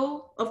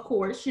still, of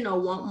course,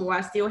 want more. I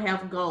still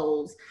have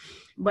goals,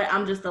 but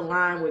I'm just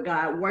aligned with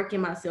God,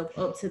 working myself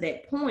up to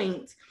that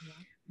point.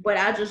 But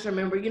I just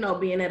remember,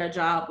 being at a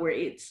job where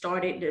it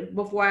started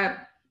before I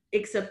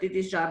accepted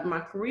this job in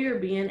my career,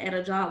 being at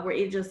a job where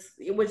it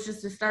was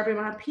just disturbing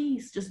my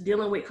peace, just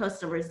dealing with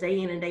customers day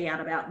in and day out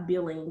about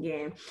billing.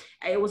 And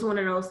it was one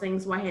of those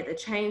things where I had to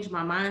change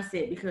my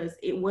mindset because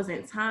it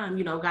wasn't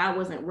time. God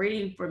wasn't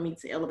ready for me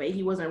to elevate.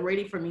 He wasn't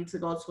ready for me to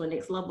go to a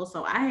next level.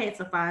 So I had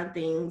to find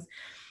things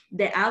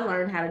that I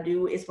learned how to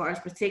do as far as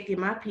protecting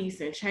my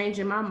peace and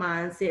changing my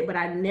mindset. But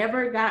I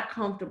never got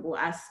comfortable.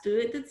 I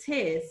stood the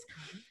test,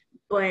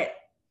 but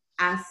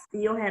I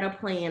still had a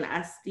plan.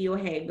 I still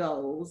had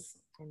goals.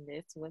 And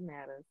that's what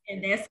matters.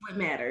 And that's what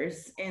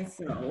matters. And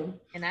so,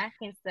 And I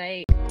can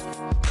say,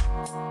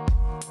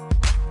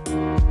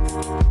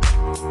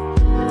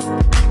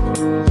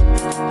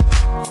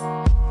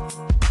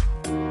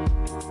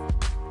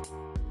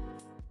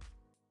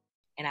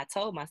 and I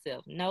told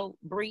myself, no,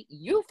 Bree,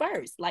 you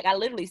first. Like I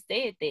literally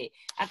said that.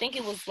 I think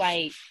it was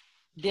like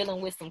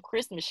dealing with some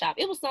Christmas shop.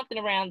 It was something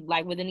around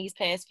like within these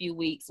past few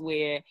weeks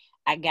where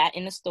I got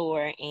in the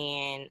store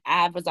and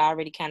I was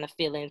already kind of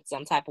feeling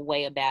some type of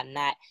way about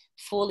not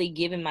fully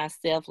giving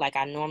myself like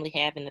I normally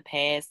have in the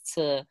past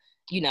to,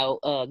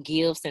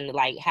 gifts and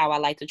like how I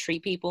like to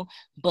treat people.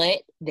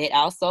 But that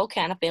also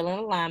kind of fell in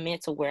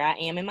alignment to where I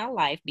am in my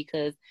life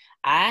because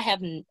I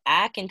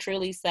can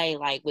truly say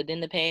like within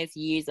the past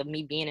years of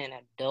me being an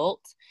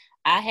adult,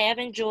 I have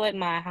enjoyed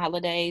my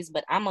holidays,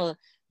 but I'm a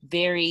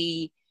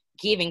very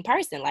giving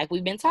person, like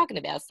we've been talking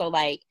about. So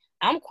like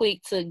I'm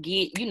quick to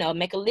get,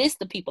 make a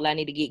list of people I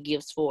need to get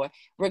gifts for,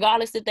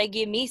 regardless if they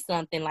give me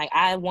something. Like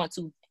I want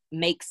to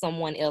make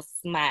someone else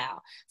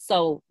smile.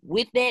 So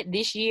with that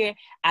this year,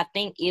 I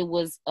think it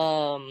was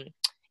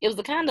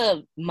the kind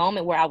of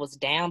moment where I was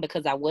down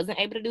because I wasn't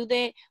able to do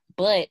that.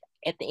 But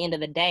at the end of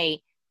the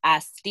day, I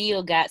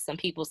still got some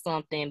people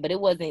something, but it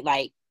wasn't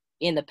like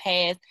in the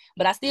past,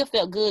 but I still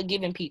felt good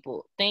giving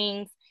people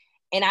things.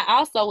 And I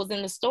also was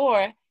in the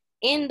store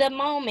in the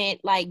moment,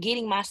 like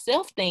getting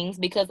myself things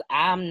because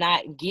I'm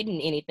not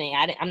getting anything.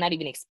 I'm not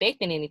even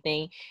expecting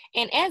anything.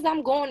 And as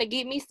I'm going to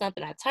get me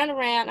something, I turn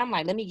around, I'm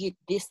like, let me get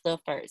this stuff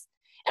first.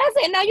 And I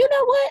said, no, you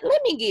know what?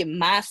 Let me get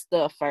my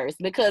stuff first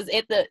because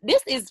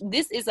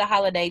this is a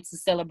holiday to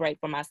celebrate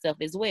for myself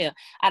as well.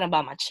 I done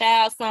bought my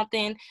child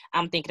something.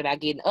 I'm thinking about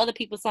getting other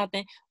people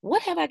something.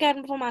 What have I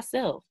gotten for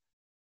myself?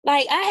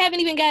 Like I haven't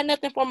even got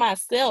nothing for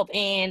myself.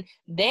 And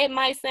that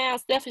might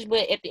sound selfish,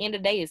 but at the end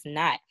of the day, it's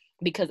not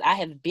because I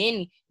have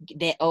been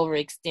that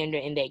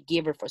overextender and that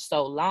giver for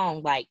so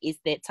long. Like it's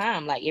that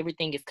time, like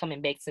everything is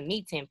coming back to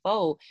me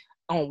tenfold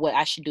on what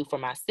I should do for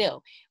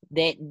myself.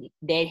 That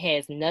that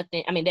has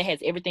nothing, I mean, that has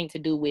everything to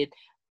do with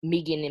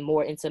me getting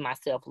more into my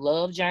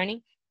self-love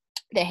journey.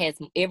 That has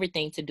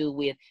everything to do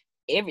with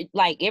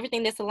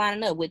everything that's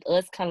aligning up with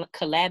us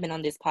collabing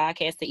on this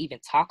podcast to even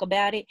talk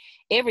about it,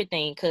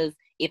 everything. Because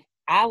if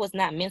I was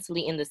not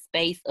mentally in the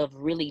space of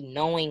really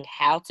knowing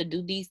how to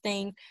do these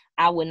things,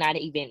 I would not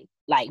even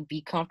like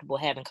be comfortable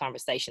having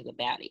conversations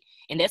about it.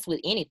 And that's with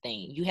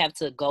anything. You have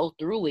to go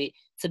through it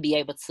to be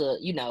able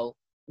to,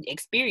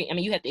 experience. I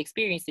mean, you have to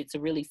experience it to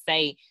really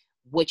say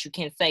what you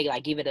can say,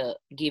 like give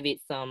it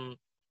some,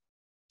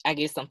 I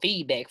get some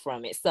feedback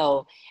from it.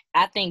 So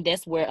I think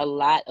that's where a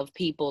lot of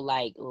people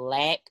like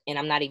lack. And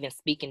I'm not even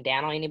speaking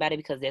down on anybody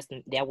because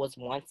that was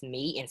once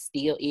me and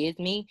still is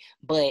me.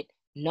 But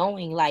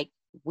knowing like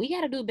we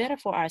got to do better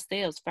for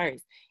ourselves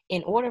first.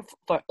 In order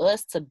for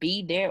us to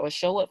be there or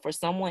show up for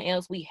someone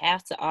else, we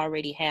have to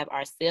already have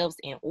ourselves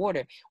in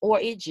order or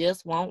it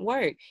just won't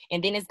work.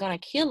 And then it's going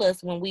to kill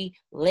us when we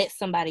let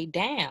somebody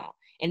down.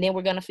 And then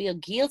we're going to feel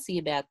guilty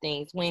about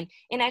things when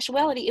in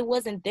actuality, it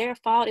wasn't their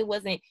fault. It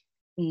wasn't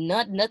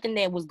nothing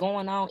that was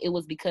going on. It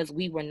was because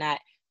we were not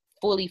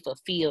fully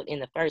fulfilled in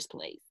the first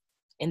place.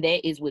 And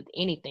that is with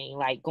anything,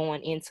 like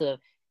going into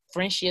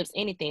friendships,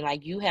 anything.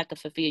 Like you have to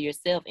fulfill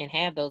yourself and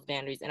have those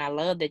boundaries. And I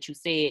love that you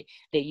said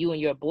that you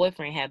and your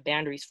boyfriend have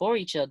boundaries for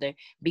each other,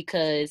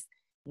 because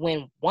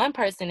when one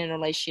person in a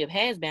relationship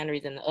has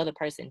boundaries and the other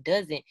person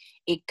doesn't,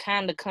 it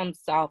kind of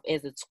comes off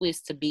as a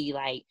twist to be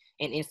like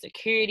an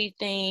insecurity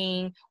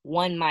thing.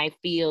 One might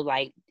feel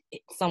like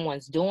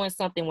someone's doing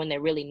something when they're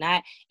really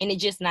not, and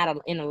it's just not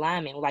in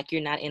alignment, like you're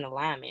not in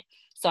alignment.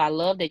 So I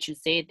love that you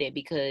said that,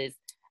 because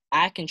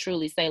I can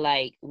truly say,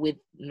 like, with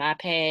my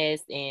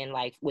past and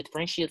like with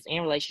friendships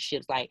and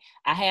relationships, like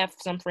I have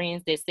some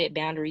friends that set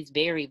boundaries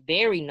very,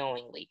 very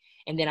knowingly.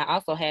 And then I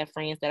also have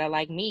friends that are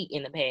like me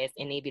in the past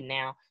and even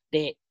now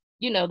that,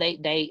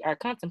 they are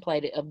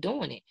contemplated of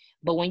doing it.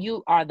 But when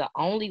you are the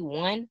only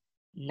one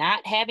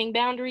not having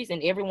boundaries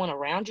and everyone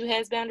around you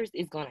has boundaries,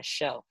 it's going to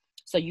show.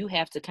 So you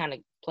have to kind of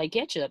play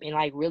catch up and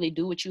like really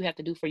do what you have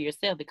to do for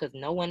yourself, because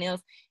no one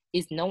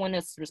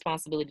else's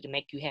responsibility to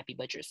make you happy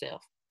but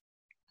yourself.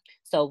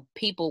 So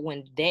people,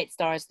 when that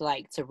starts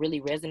like to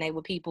really resonate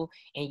with people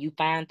and you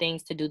find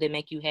things to do that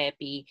make you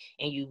happy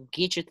and you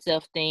get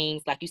yourself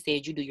things, like you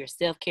said, you do your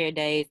self-care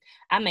days.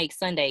 I make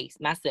Sundays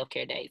my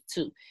self-care days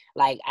too.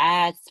 Like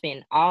I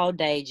spend all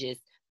day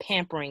just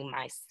pampering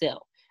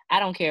myself. I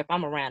don't care if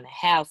I'm around the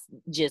house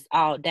just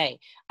all day.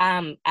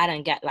 I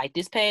done got, like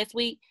this past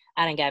week,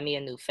 I done got me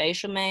a new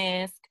facial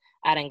mask.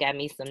 I done got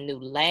me some new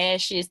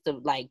lashes to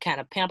like kind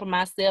of pamper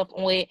myself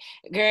with,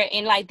 girl.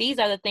 And like these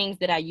are the things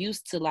that I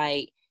used to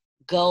like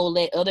go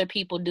let other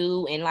people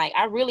do. And like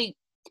I really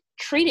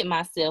treated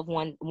myself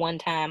one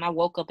time. I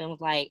woke up and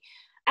was like,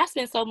 I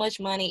spend so much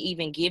money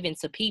even giving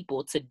to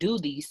people to do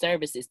these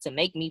services to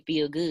make me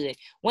feel good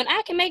when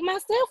I can make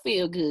myself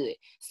feel good.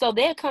 So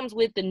that comes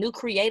with the new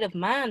creative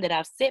mind that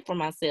I've set for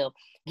myself,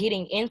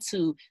 getting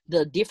into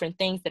the different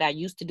things that I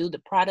used to do, the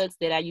products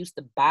that I used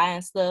to buy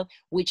and stuff,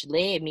 which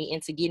led me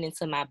into getting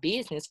into my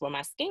business for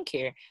my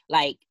skincare.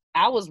 Like,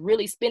 I was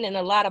really spending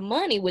a lot of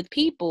money with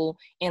people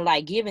and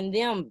like giving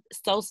them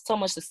so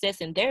much success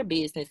in their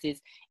businesses.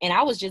 And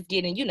I was just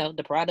getting,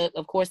 the product.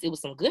 Of course, it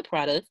was some good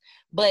products,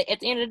 but at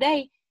the end of the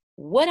day,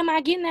 what am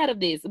I getting out of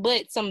this?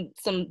 But some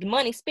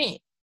money spent.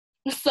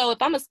 So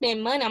if I'm gonna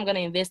spend money, I'm gonna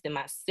invest in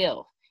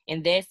myself.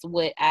 And that's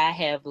what I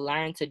have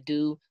learned to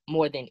do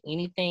more than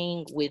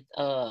anything with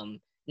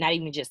not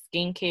even just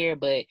skincare,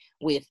 but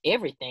with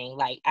everything.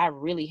 Like, I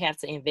really have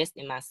to invest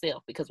in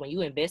myself, because when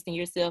you invest in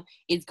yourself,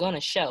 it's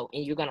gonna show,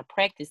 and you're gonna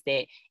practice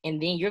that,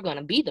 and then you're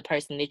gonna be the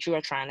person that you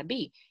are trying to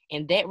be.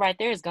 And that right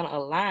there is gonna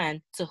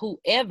align to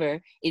whoever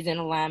is in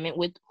alignment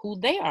with who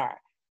they are.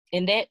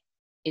 And that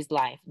is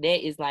life.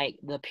 That is like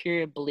the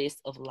pure bliss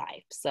of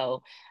life.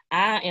 So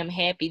I am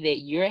happy that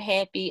you're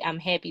happy. I'm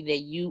happy that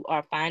you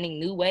are finding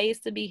new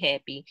ways to be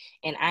happy.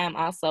 And I am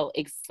also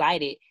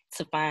excited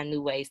to find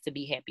new ways to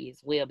be happy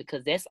as well,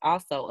 because that's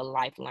also a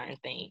life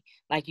learned thing.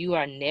 Like, you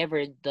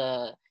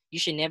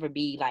should never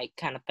be like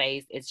kind of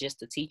phased as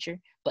just a teacher,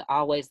 but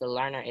always the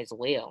learner as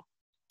well.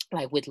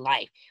 Like with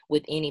life,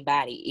 with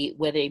anybody,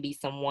 whether it be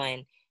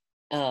someone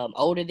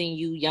older than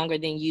you, younger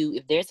than you,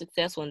 if they're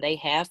successful and they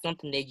have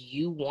something that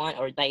you want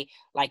or they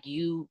like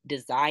you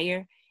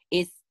desire,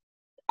 it's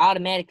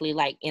automatically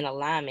like in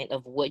alignment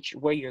of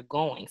where you're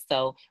going.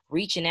 So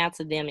reaching out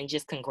to them and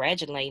just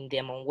congratulating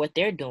them on what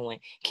they're doing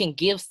can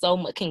give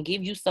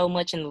you so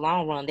much in the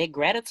long run. That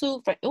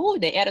gratitude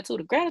the attitude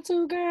of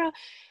gratitude, girl.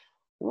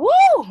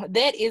 Woo!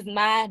 That is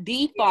my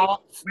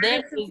default.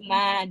 That is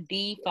my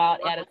default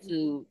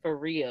attitude for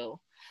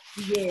real.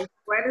 Yes,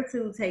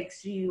 gratitude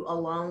takes you a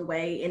long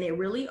way and it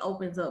really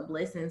opens up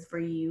blessings for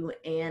you.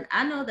 And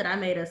I know that I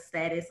made a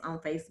status on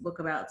Facebook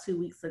about 2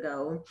 weeks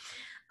ago.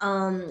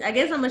 I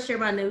guess I'm gonna share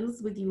my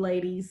news with you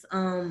ladies.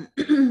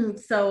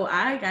 So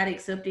I got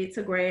accepted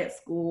to grad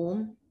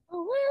school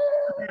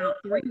about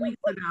 3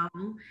 weeks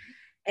ago.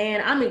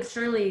 And I'm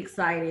extremely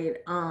excited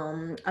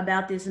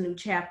about this new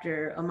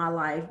chapter of my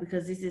life,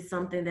 because this is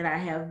something that I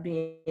have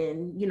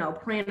been,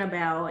 praying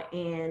about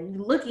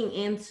and looking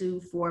into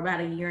for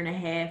about a year and a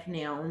half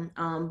now.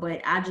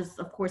 But I just,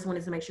 of course,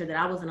 wanted to make sure that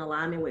I was in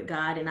alignment with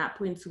God and not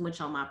putting too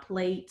much on my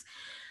plate.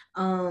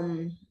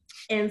 Um,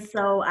 and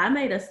so I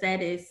made a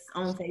status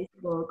on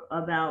Facebook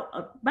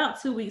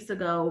about 2 weeks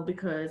ago,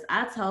 because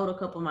I told a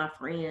couple of my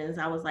friends,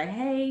 I was like,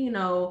 hey,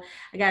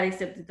 I got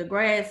accepted to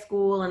grad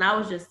school, and I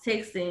was just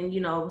texting,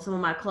 some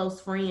of my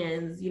close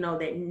friends,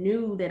 that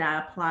knew that I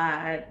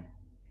applied.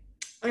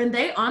 And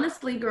they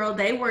honestly, girl,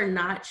 they were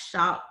not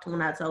shocked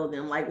when I told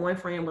them. Like, one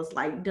friend was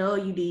like, duh,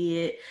 you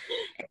did.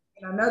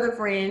 And another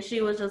friend,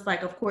 she was just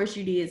like, of course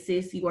you did,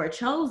 sis, you are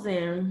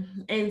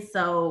chosen. And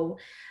so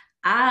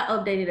I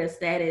updated a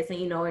status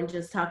and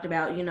just talked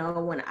about,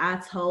 when I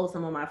told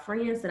some of my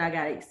friends that I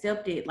got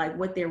accepted, like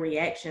what their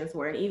reactions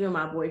were. And even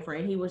my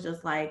boyfriend, he was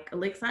just like,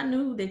 Alex, I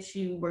knew that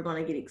you were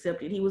going to get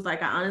accepted. He was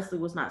like, I honestly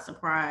was not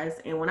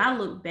surprised. And when I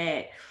look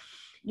back,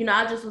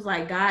 I just was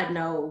like, God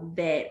know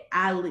that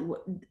I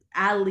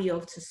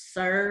live to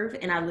serve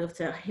and I live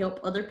to help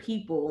other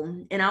people.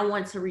 And I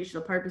want to reach the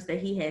purpose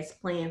that he has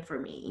planned for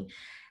me.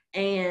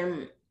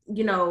 And,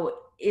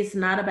 it's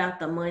not about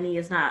the money.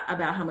 It's not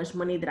about how much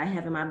money that I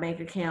have in my bank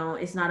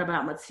account. It's not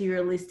about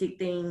materialistic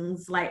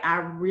things. Like, I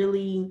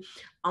really,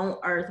 on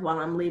earth while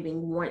I'm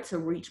living, want to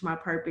reach my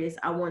purpose.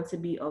 I want to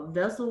be a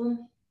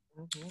vessel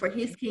for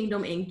his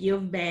kingdom and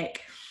give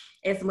back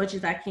as much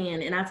as I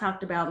can. And I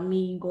talked about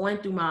me going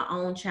through my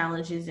own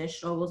challenges and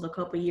struggles a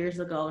couple years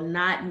ago,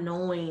 not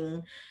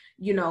knowing,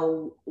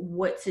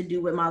 what to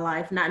do with my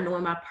life, not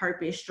knowing my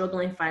purpose,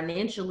 struggling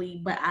financially,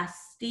 but I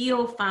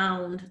still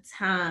found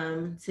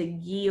time to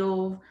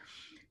give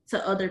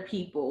to other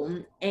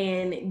people.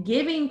 And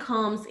giving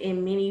comes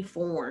in many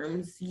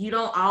forms. You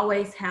don't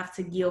always have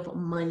to give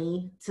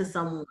money to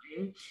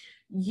someone.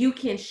 You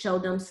can show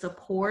them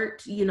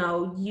support.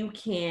 You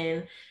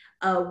can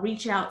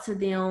reach out to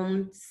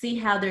them, see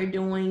how they're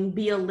doing,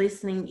 be a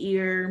listening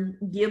ear,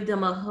 give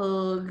them a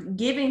hug.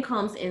 Giving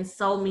comes in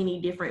so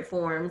many different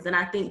forms, and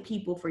I think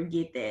people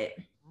forget that.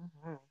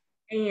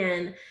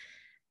 And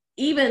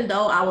even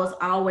though I was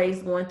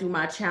always going through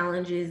my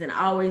challenges and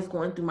always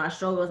going through my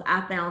struggles,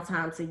 I found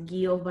time to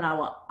give, but I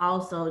will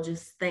also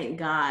just thank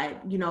God,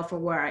 for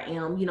where I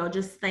am,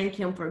 just thank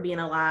him for being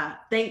alive.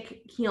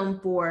 Thank him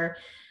for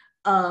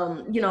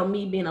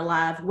me being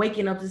alive,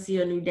 waking up to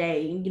see a new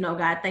day.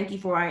 God, thank you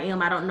for where I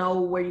am. I don't know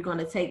where you're going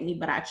to take me,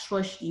 but I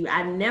trust you.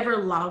 I never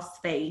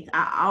lost faith.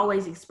 I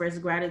always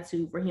expressed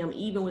gratitude for him,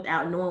 even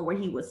without knowing where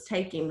he was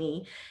taking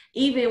me,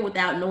 even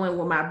without knowing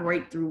when my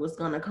breakthrough was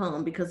going to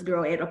come. Because,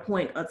 girl, at a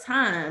point of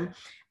time,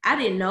 I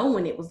didn't know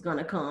when it was going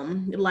to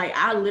come. Like,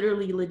 I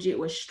literally legit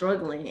was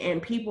struggling,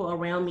 and people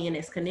around me and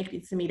that's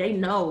connected to me, they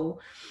know.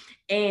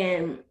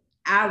 And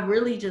I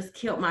really just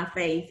kept my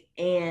faith,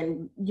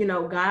 and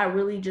God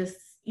really just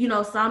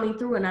saw me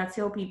through. And I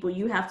tell people,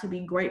 you have to be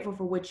grateful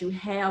for what you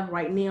have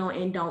right now,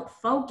 and don't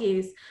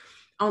focus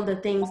on the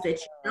things that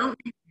you don't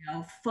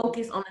have.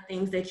 Focus on the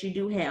things that you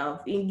do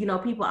have.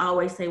 And, people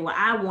always say, well,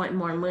 I want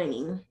more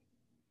money.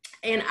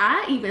 And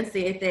I even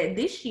said that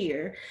this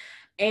year.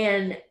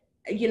 And,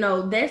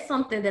 that's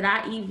something that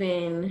I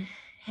even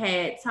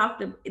had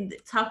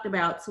talked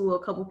about to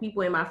a couple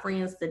people and my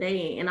friends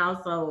today. And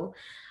also,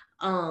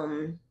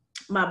 um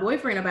my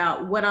boyfriend,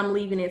 about what I'm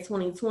leaving in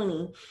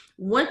 2020.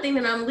 One thing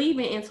that I'm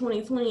leaving in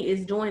 2020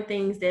 is doing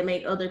things that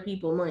make other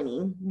people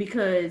money,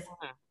 because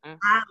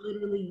I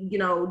literally,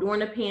 during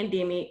the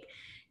pandemic,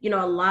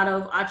 a lot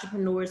of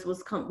entrepreneurs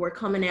were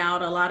coming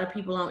out, a lot of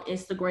people on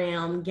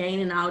Instagram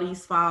gaining all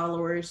these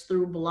followers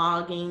through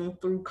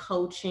blogging, through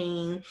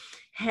coaching,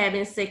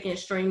 having second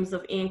streams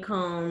of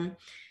income.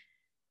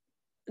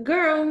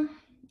 Girl,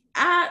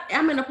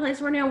 I'm in a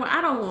place right now where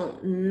I don't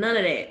want none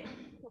of that.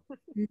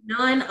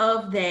 None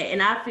of that.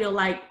 And I feel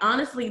like,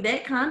 honestly,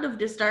 that kind of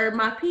disturbed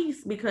my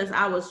peace, because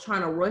I was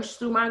trying to rush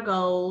through my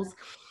goals.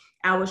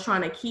 I was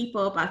trying to keep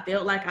up. I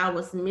felt like I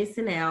was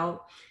missing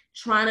out,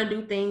 trying to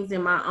do things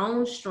in my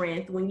own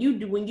strength. When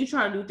you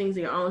try to do things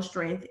in your own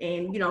strength,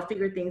 and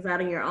figure things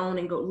out on your own,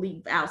 and go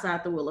leave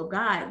outside the will of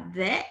God,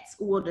 that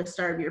will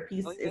disturb your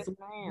peace Oh, as yes,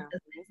 well, ma'am.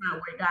 because Yes, that's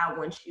not where God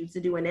wants you to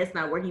do, and that's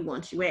not where He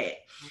wants you at.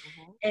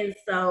 mm-hmm. And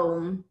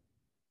so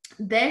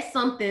that's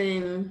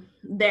something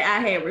that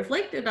I had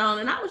reflected on,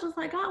 and I was just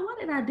like, God, why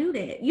did I do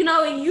that?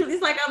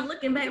 It's like I'm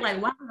looking back, like,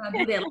 why did I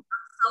do that? Like,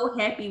 I'm so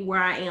happy where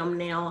I am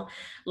now.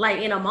 Like,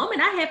 in a moment,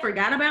 I had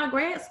forgot about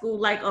grad school,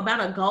 like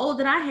about a goal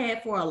that I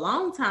had for a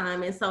long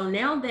time. And so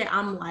now that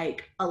I'm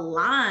like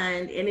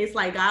aligned, and it's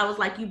like God was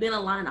like, you've been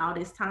aligned all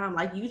this time.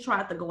 Like, you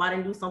tried to go out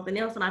and do something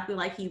else, and I feel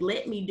like He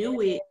let me do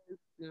it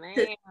to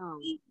Ma'am.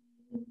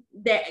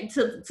 that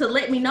to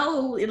let me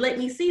know, it let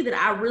me see that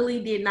I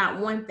really did not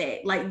want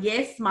that. Like,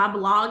 yes, my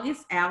blog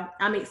is out.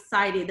 I'm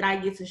excited that I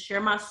get to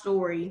share my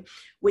story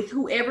with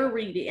whoever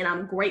read it, and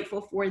I'm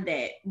grateful for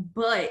that.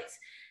 But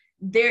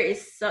it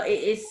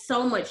is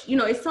so much,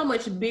 it's so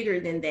much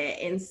bigger than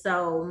that. And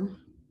so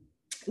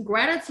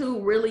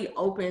gratitude really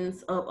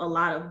opens up a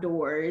lot of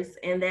doors,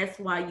 and that's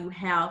why you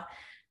have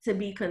to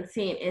be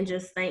content and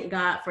just thank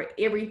God for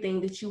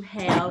everything that you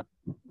have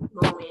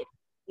moment,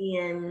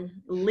 and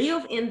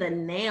live in the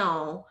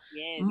now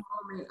Yes.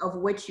 moment of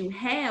what you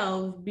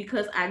have,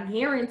 because I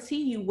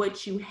guarantee you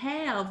what you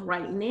have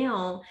right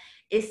now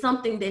is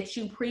something that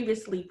you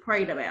previously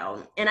prayed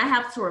about. And I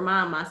have to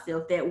remind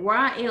myself that where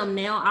I am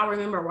now, I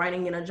remember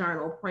writing in a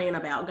journal, praying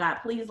about, God,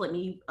 please let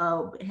me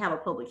have a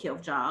public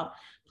health job.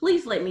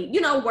 Please let me,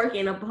 work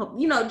in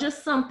a,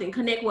 just something,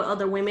 connect with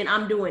other women.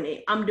 I'm doing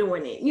it. I'm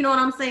doing it. You know what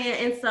I'm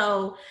saying? And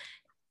so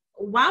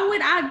why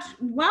would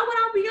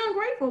I be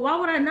ungrateful? Why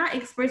would I not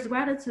express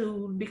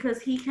gratitude?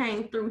 Because He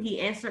came through, He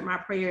answered my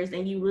prayers.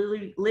 And you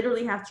really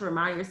literally have to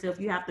remind yourself,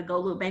 you have to go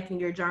look back in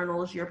your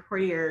journals, your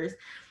prayers,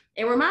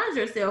 and remind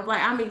yourself,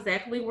 like, I'm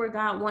exactly where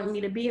God wanted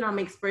me to be, and I'm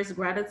express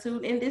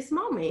gratitude in this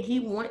moment.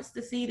 He wants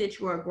to see that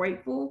you are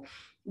grateful.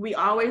 We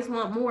always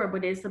want more,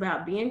 but it's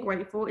about being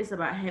grateful. It's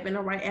about having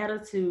the right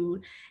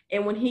attitude.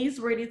 And when He's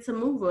ready to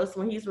move us,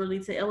 when He's ready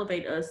to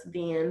elevate us,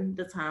 then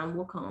the time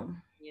will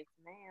come. Yes,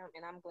 ma'am.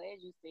 And I'm glad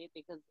you said,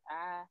 because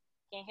I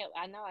can't help.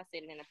 I know I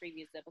said it in a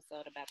previous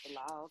episode about the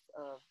laws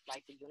of,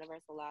 like, the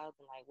universal laws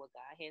and like what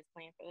God has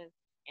planned for us,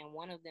 and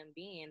one of them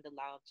being the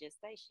law of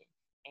gestation.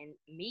 And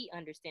me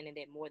understanding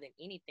that more than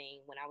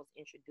anything when I was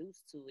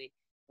introduced to it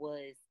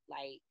was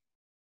like,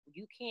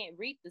 you can't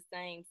reap the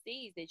same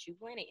seeds that you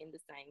planted in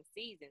the same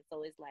season.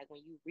 So it's like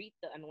when you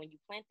when you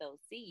plant those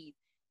seeds,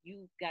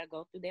 you got to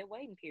go through that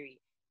waiting period.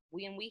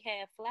 When we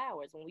have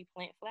flowers, when we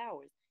plant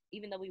flowers,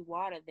 even though we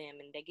water them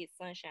and they get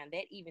sunshine,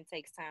 that even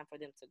takes time for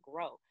them to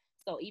grow.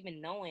 So even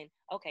knowing,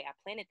 okay, I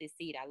planted this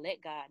seed, I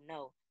let God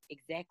know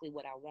exactly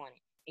what I wanted.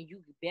 And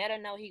you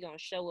better know He gonna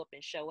show up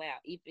and show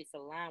out if it's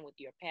aligned with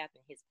your path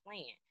and His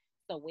plan.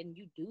 So when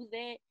you do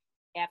that,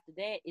 after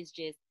that, it's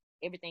just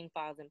everything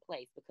falls in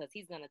place, because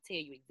He's going to tell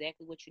you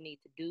exactly what you need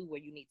to do, where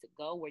you need to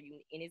go, and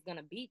it's going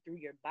to be through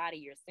your body,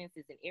 your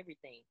senses, and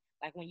everything.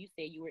 Like when you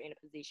said you were in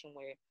a position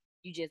where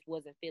you just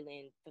wasn't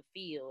feeling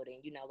fulfilled,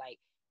 and like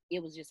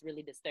it was just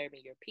really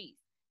disturbing your peace.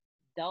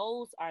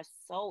 Those are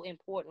so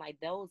important. Like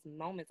those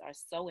moments are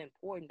so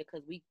important,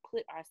 because we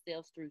put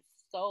ourselves through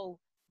so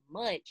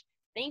much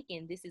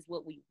thinking this is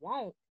what we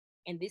want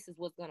and this is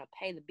what's going to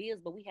pay the bills,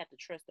 but we have to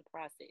trust the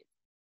process.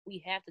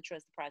 We have to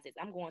trust the process.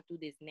 I'm going through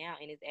this now,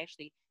 and it's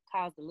actually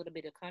caused a little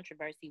bit of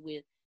controversy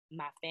with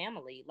my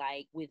family,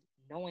 like with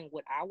knowing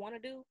what I want to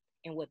do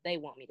and what they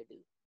want me to do,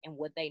 and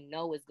what they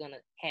know is going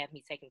to have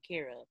me taken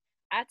care of.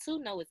 I too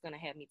know it's going to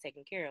have me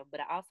taken care of,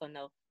 but I also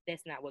know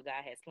that's not what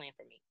God has planned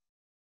for me.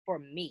 For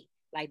me,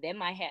 like that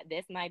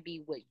might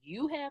be what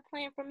you have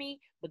planned for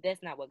me, but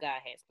that's not what God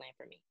has planned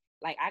for me.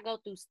 Like I go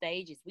through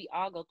stages. We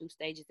all go through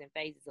stages and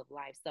phases of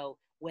life. So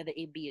whether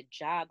it be a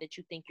job that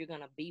you think you're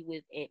gonna be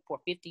with it for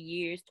 50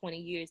 years, 20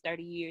 years,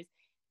 30 years,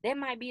 that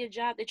might be a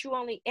job that you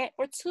only at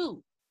for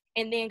 2.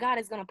 And then God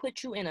is going to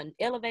put you in an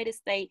elevated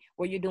state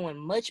where you're doing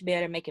much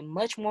better, making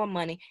much more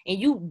money, and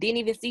you didn't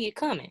even see it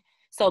coming.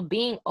 So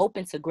being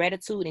open to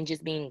gratitude and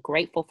just being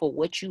grateful for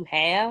what you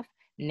have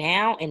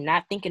now and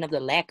not thinking of the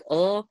lack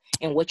of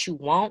and what you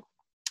want.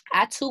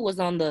 I too was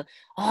on the,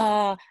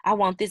 I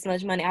want this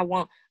much money.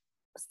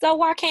 So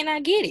why can't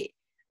I get it?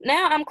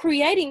 Now I'm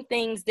creating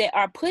things that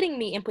are putting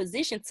me in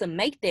position to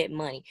make that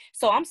money.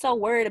 So I'm so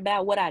worried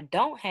about what I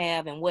don't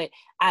have and what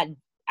I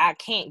I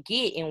can't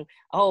get, and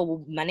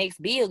oh, my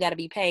next bill got to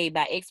be paid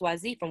by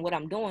XYZ from what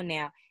I'm doing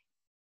now.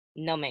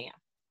 No, ma'am.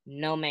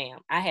 No, ma'am.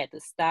 I had to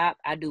stop.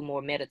 I do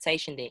more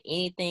meditation than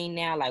anything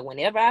now. Like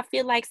whenever I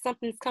feel like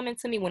something's coming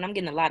to me, when I'm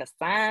getting a lot of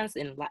signs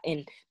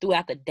and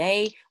throughout the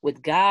day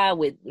with God,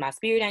 with my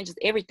spirit angels,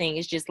 everything,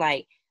 it's just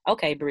like,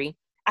 okay, Bree,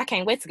 I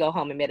can't wait to go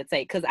home and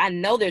meditate because I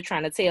know they're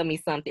trying to tell me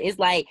something. It's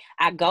like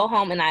I go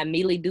home and I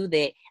immediately do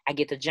that. I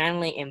get to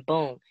journaling and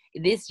boom.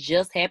 This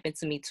just happened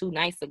to me 2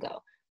 nights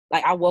ago.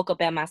 Like I woke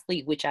up at my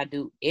sleep, which I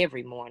do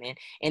every morning.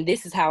 And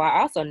this is how I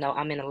also know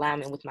I'm in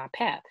alignment with my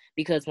path.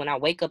 Because when I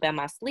wake up at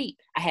my sleep,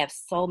 I have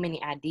so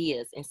many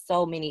ideas and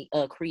so many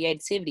creative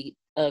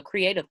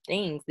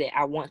things that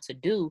I want to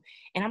do.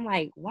 And I'm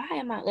like, why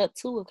am I up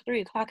 2 or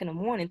 3 o'clock in the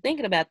morning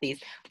thinking about this?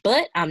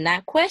 But I'm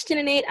not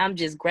questioning it. I'm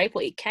just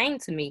grateful it came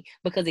to me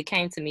because it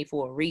came to me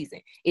for a reason.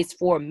 It's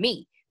for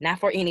me,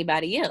 not for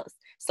anybody else.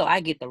 So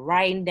I get the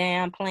writing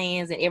down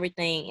plans and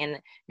everything.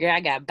 And girl, I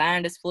got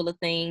binders full of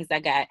things.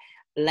 I got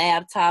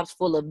laptops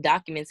full of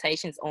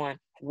documentations on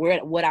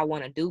what I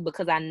want to do,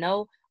 because I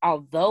know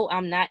although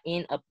I'm not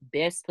in a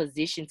best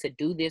position to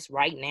do this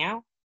right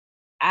now,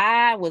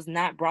 I was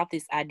not brought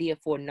this idea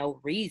for no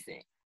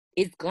reason.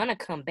 It's gonna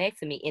come back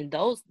to me. And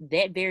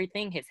that very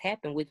thing has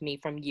happened with me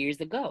from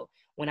years ago.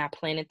 When I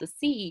planted the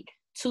seed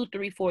 2,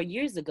 3, 4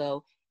 years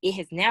ago, it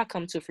has now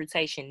come to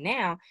fruition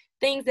now.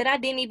 Things that I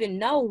didn't even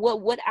know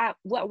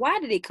why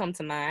did it come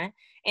to mind?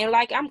 And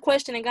like I'm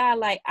questioning God,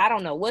 like, I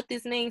don't know what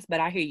this means, but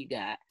I hear you,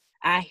 God.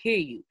 I hear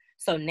you.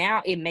 So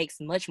now it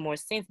makes much more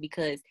sense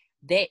because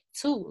that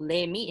too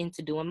led me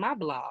into doing my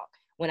blog.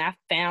 When I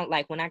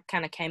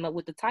kind of came up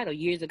with the title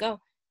years ago,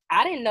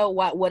 I didn't know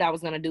what I was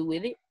going to do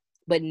with it.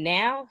 But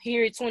now,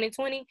 here in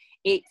 2020,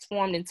 it's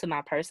formed into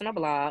my personal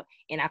blog,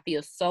 and I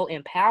feel so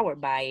empowered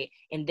by it,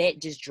 and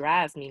that just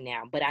drives me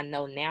now. But I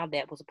know now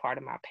that was a part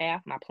of my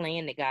path, my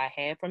plan that God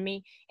had for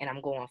me, and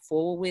I'm going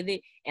forward with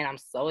it. And I'm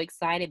so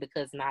excited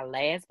because my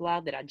last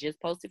blog that I just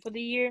posted for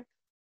the year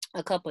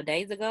a couple of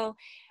days ago,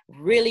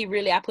 really,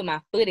 really, I put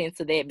my foot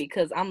into that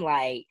because I'm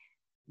like,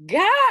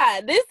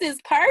 God, this is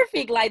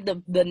perfect. Like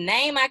the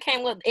name I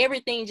came with,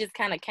 everything just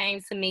kind of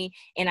came to me.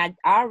 And I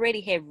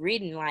already have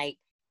written like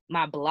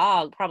my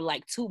blog probably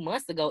like 2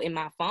 months ago in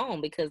my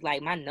phone because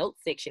like my note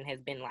section has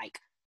been like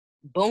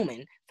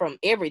booming from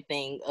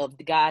everything of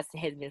the guys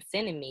has been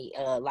sending me.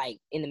 Like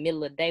in the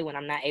middle of the day when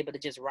I'm not able to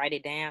just write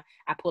it down,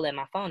 I pull out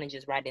my phone and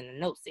just write in the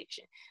note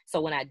section. So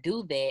when I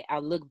do that, I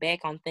look back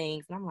on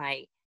things and I'm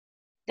like,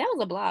 that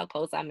was a blog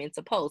post I meant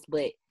to post,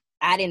 but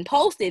I didn't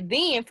post it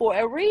then for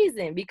a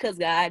reason because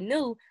God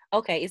knew,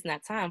 okay, it's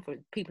not time for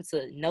people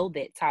to know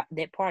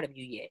that part of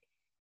you yet.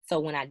 So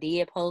when I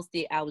did post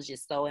it, I was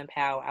just so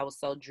empowered. I was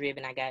so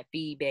driven. I got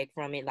feedback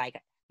from it like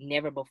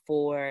never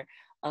before.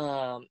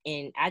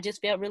 And I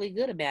just felt really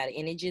good about it.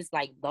 And it just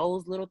like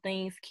those little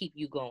things keep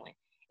you going.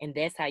 And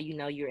that's how you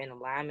know you're in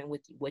alignment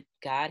with what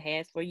God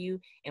has for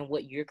you and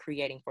what you're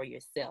creating for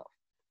yourself.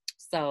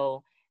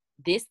 So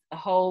this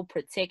whole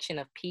protection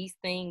of peace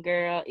thing,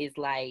 girl, is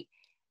like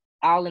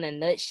all in a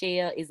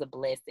nutshell is a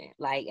blessing.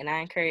 Like, and I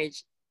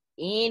encourage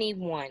any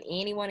one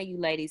of you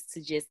ladies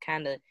to just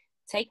kind of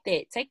take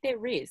that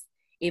risk.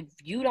 If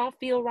you don't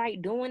feel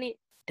right doing it,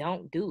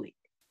 don't do it.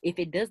 If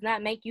it does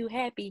not make you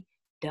happy,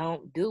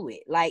 don't do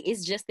it. Like,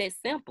 it's just that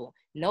simple.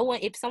 No one,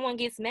 if someone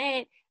gets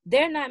mad,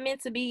 they're not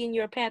meant to be in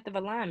your path of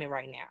alignment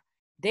right now.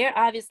 They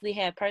obviously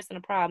have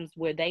personal problems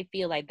where they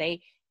feel like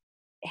they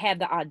have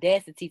the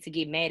audacity to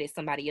get mad at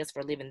somebody else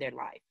for living their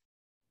life.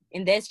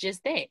 And that's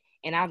just that.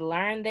 And I've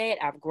learned that.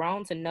 I've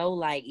grown to know,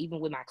 like, even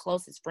with my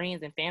closest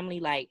friends and family,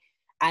 like,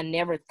 I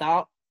never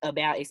thought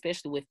about,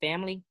 especially with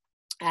family,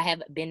 I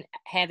have been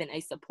having a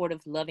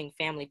supportive, loving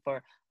family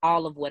for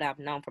all of what I've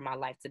known for my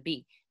life to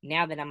be.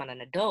 Now that I'm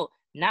an adult,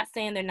 not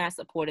saying they're not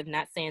supportive,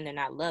 not saying they're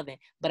not loving,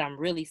 but I'm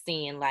really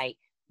seeing like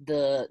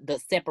the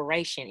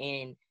separation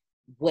in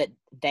what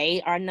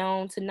they are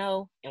known to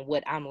know and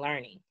what I'm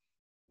learning,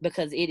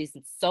 because it is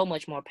so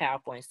much more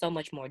powerful and so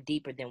much more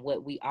deeper than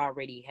what we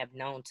already have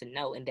known to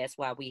know. And that's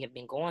why we have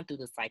been going through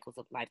the cycles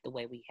of life the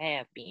way we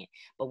have been.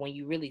 But when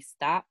you really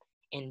stop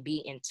and be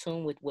in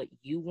tune with what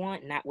you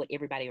want, not what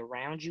everybody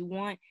around you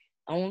want,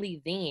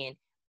 only then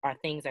are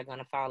things are going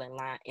to fall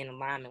in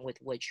alignment with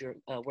what you're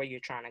where you're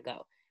trying to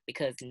go.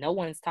 Because no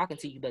one's talking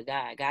to you but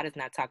God. God is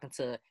not talking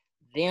to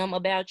them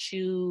about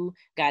you.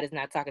 God is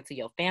not talking to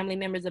your family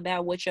members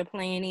about what your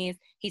plan is.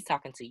 He's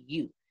talking to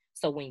you.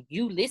 So when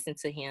you listen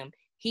to him,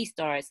 he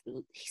sees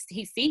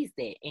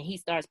that and he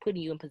starts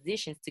putting you in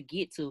positions to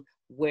get to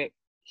where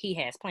he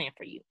has planned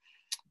for you.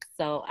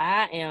 So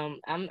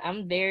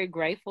I'm very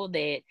grateful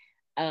that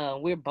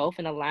we're both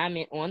in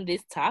alignment on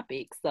this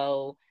topic.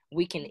 So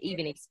we can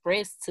even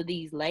express to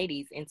these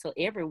ladies and to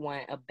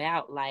everyone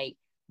about like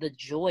the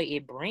joy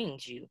it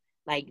brings you.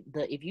 Like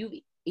if you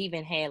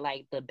even had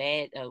like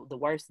the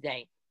worst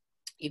day,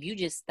 if you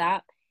just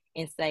stop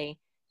and say,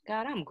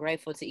 God, I'm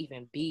grateful to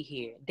even be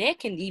here, that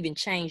can even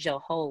change your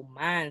whole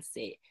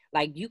mindset.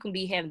 Like you can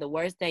be having the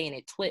worst day and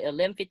at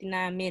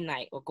 11:59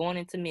 midnight or going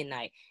into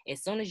midnight.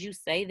 As soon as you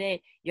say that,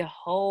 your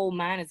whole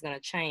mind is going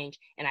to change.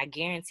 And I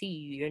guarantee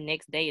you, your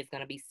next day is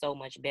going to be so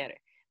much better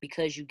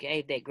because you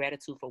gave that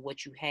gratitude for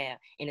what you have.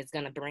 And it's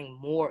going to bring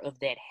more of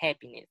that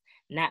happiness,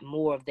 not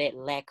more of that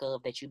lack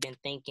of that you've been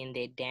thinking,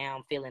 that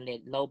down feeling,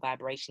 that low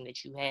vibration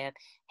that you have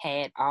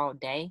had all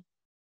day.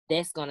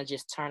 That's going to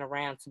just turn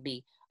around to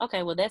be,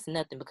 okay, well, that's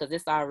nothing because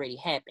it's already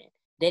happened.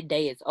 That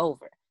day is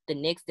over. The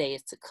next day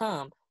is to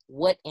come.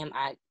 What am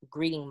I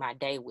greeting my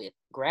day with?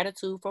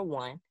 Gratitude for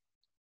one.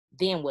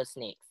 Then what's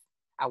next?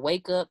 I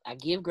wake up, I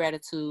give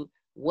gratitude.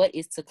 What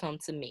is to come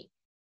to me?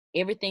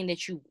 Everything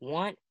that you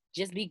want,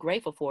 just be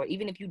grateful for it.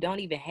 Even if you don't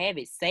even have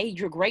it, say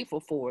you're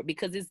grateful for it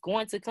because it's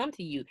going to come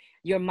to you.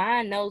 Your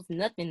mind knows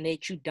nothing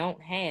that you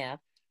don't have.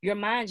 Your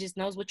mind just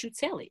knows what you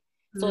tell it.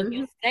 So if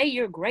you say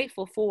you're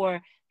grateful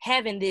for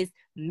having this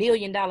 $1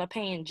 million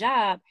paying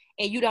job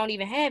and you don't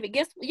even have it,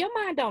 guess what? Your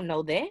mind don't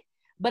know that.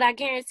 But I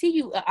guarantee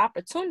you an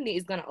opportunity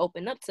is going to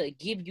open up to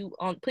give you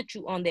put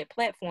you on that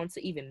platform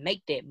to even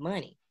make that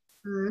money.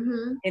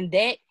 And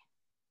that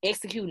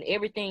executing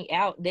everything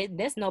out,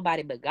 that's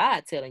nobody but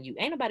God telling you.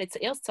 Ain't nobody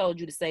else told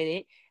you to say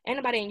that. Ain't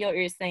nobody in your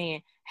ear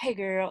saying, hey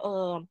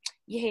girl,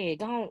 yeah,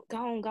 go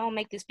on,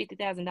 make this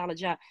 $50,000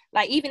 job.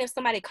 Like even if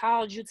somebody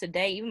called you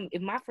today, even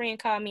if my friend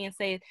called me and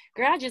said,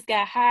 girl, I just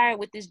got hired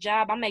with this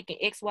job, I'm making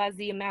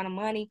XYZ amount of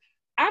money,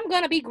 I'm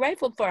going to be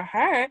grateful for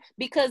her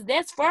because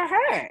that's for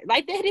her.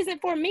 Like that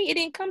isn't for me. It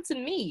didn't come to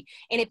me.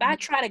 And if I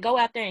try to go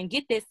out there and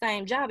get that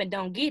same job and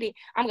don't get it,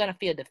 I'm going to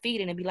feel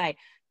defeated and be like,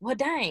 well,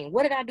 dang,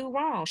 what did I do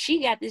wrong?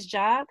 She got this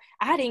job.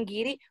 I didn't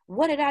get it.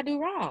 What did I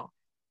do wrong?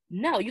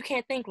 No, you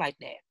can't think like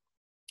that.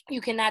 You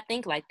cannot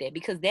think like that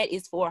because that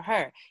is for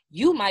her.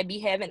 You might be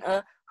having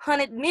a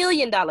 $100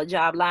 million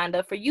job lined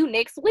up for you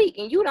next week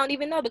and you don't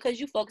even know because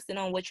you're focusing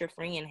on what your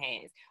friend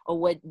has or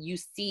what you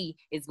see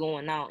is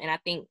going on. And I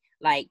think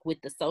like with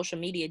the social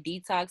media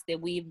detox that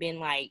we've been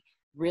like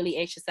really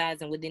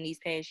exercising within these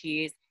past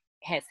years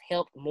has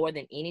helped more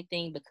than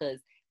anything because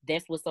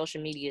that's what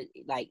social media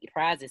like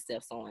prides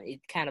itself on.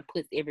 It kind of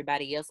puts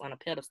everybody else on a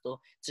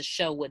pedestal to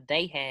show what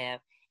they have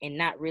and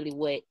not really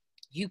what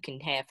you can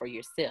have for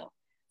yourself.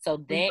 So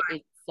that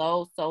is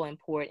so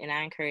important. And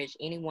I encourage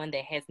anyone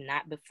that has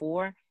not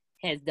before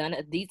has done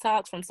a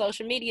detox from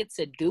social media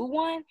to do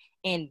one.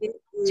 And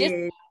just,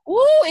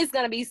 it's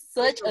going to be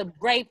such a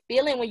great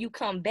feeling when you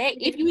come back,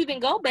 if you even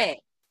go back.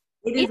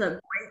 It is a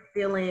great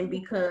feeling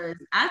because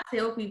I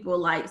tell people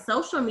like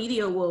social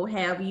media will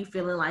have you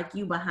feeling like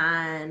you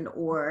behind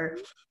or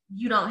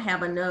you don't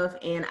have enough.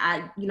 And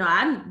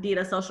I did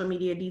a social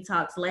media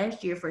detox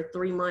last year for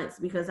 3 months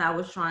because I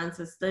was trying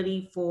to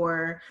study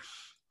for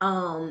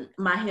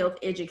my health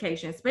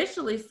education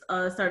specialist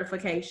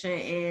certification,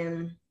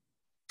 and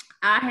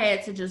I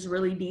had to just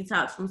really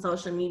detox from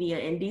social media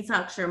and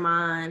detox your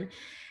mind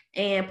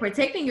and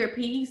protecting your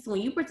peace.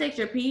 When you protect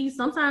your peace,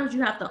 sometimes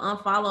you have to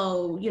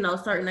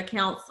unfollow, certain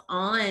accounts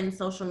on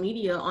social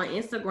media, on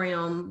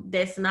Instagram,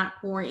 that's not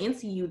pouring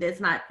into you, that's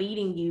not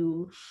feeding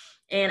you.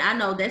 And I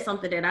know that's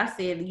something that I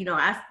said,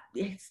 I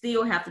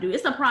still have to do.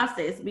 It's a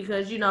process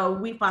because,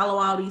 we follow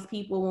all these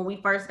people. When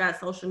we first got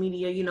social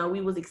media,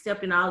 we was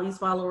accepting all these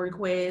follow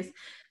requests,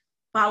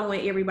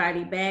 following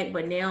everybody back.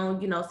 But now,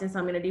 since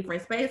I'm in a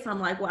different space,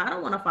 I'm like, well, I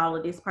don't want to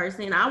follow this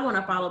person. I want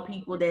to follow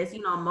people that's,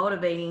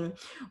 motivating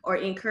or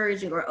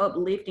encouraging or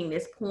uplifting,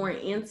 that's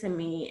pouring into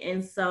me.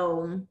 And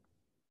so,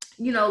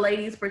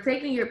 ladies,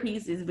 protecting your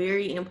peace is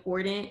very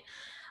important.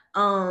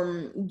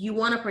 You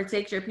want to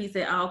protect your peace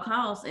at all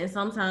costs. And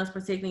sometimes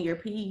protecting your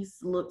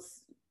peace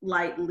looks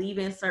like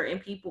leaving certain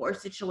people or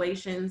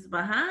situations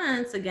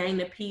behind to gain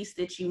the peace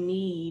that you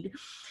need.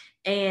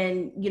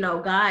 And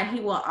God, he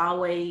will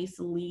always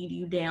lead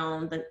you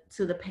down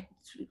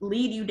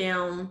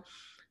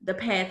the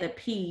path of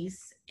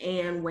peace.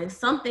 And when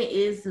something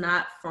is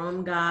not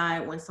from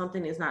God, when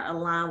something is not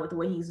aligned with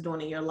what he's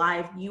doing in your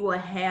life, you will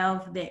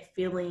have that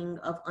feeling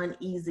of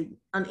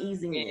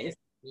uneasiness.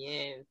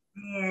 Yes.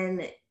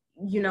 And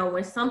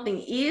when something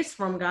is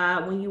from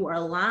God, when you are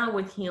aligned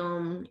with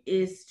him,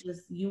 it's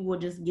just, you will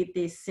just get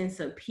this sense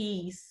of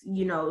peace,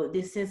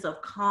 this sense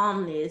of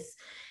calmness.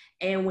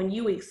 And when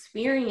you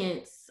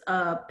experience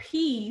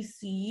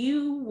peace,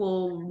 you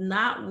will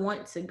not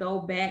want to go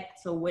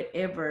back to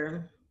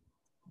whatever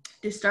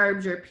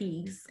disturbs your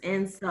peace.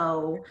 And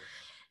so,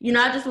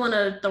 I just want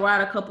to throw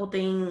out a couple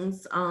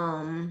things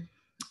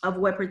of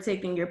what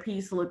protecting your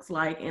peace looks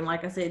like. And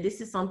like I said,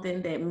 this is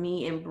something that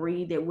me and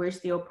Bree, that we're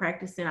still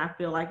practicing. I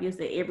feel like it's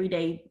an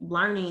everyday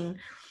learning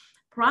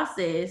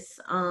process.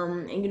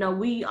 And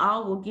we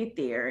all will get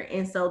there.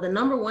 And so the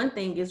number one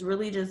thing is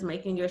really just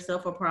making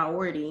yourself a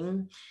priority.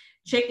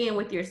 check in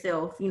with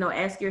yourself,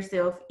 ask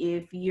yourself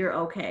if you're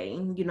okay.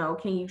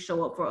 Can you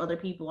show up for other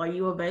people? Are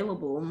you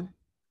available?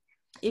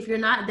 If you're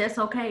not, that's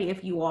okay.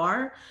 If you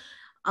are,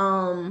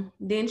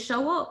 then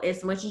show up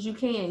as much as you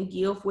can,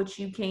 give what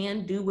you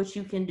can, do what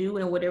you can do,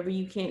 and whatever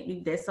you can't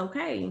do, that's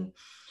okay.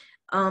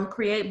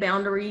 Create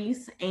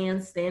boundaries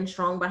and stand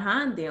strong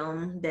behind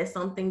them. That's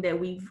something that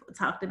we've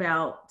talked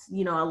about,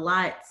 a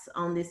lot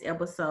on this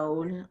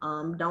episode.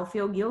 Don't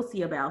feel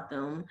guilty about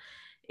them.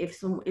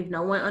 If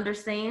no one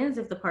understands,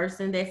 if the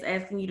person that's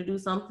asking you to do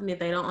something, if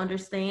they don't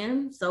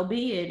understand, so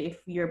be it. If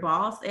your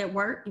boss at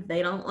work, if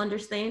they don't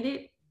understand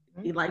it,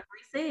 like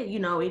we said,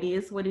 it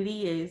is what it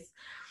is.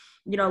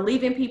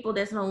 Leaving people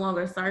that's no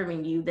longer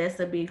serving you, that's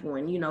a big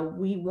one.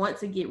 We want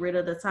to get rid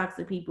of the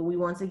toxic people. We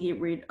want to get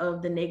rid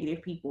of the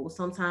negative people.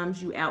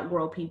 Sometimes you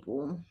outgrow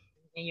people.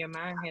 And your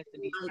mind has to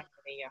be stronger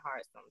than your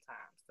heart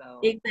sometimes. So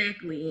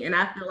Exactly. And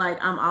I feel like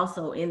I'm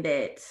also in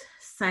that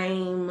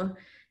same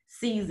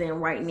season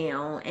right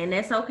now, and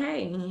that's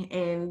okay.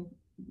 And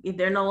if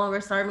they're no longer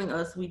serving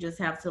us, we just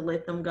have to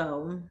let them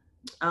go.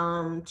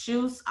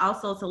 Choose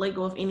also to let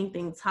go of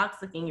anything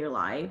toxic in your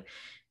life.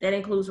 That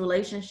includes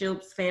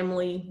relationships,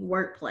 family,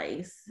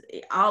 workplace.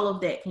 All of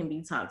that can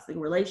be toxic.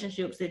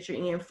 Relationships that you're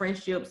in,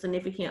 friendships,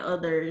 significant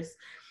others,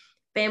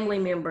 family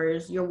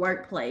members, your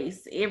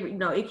workplace.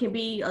 It can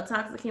be a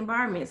toxic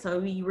environment.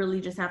 So you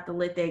really just have to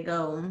let that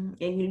go. And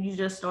you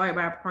just start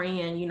by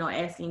praying,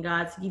 asking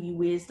God to give you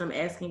wisdom,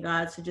 asking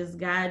God to just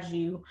guide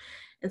you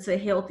into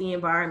healthy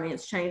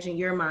environments, changing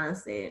your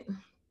mindset.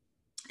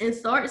 And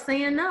start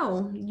saying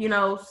no.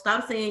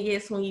 Stop saying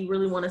yes when you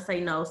really want to say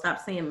no. Stop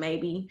saying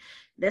maybe.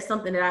 That's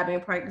something that I've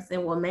been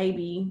practicing. Well,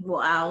 maybe.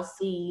 Well, I'll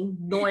see.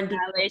 Knowing deep,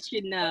 I'll let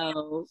you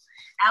know.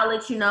 I'll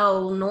let you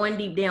know. Knowing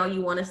deep down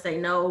you want to say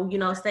no.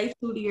 Stay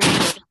true to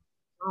yourself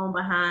on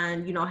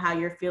behind, how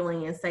you're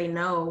feeling, and say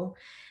no.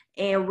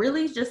 And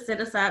really just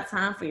set aside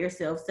time for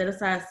yourself. Set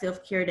aside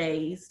self-care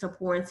days to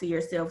pour into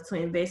yourself, to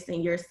invest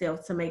in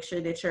yourself, to make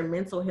sure that your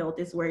mental health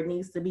is where it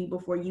needs to be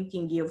before you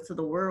can give to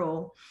the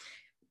world.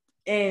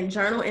 And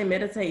journal and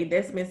meditate,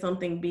 that's been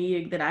something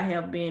big that I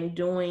have been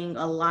doing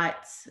a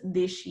lot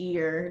this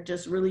year.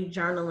 Just really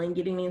journaling,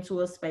 getting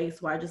into a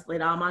space where I just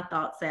let all my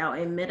thoughts out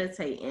and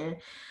meditating,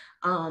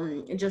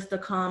 just to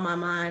calm my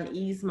mind,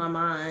 ease my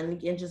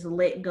mind, and just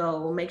let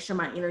go, make sure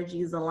my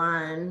energy is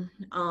aligned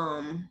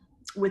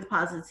with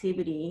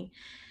positivity.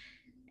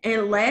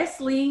 And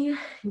lastly,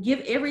 give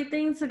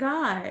everything to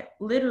God.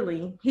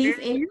 Literally, He's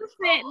in. You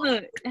said,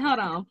 look, hold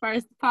on.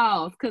 First,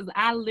 pause, because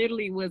I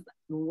literally was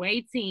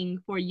waiting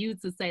for you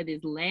to say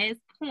this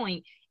last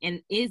point,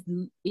 and it's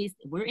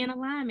we're in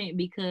alignment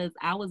because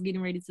I was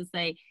getting ready to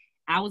say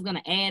I was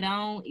gonna add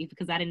on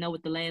because I didn't know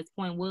what the last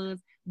point was,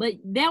 but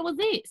that was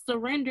it.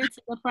 Surrender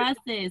to the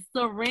process.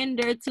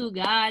 Surrender to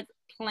God's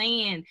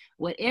plan.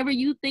 Whatever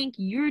you think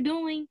you're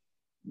doing,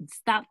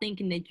 stop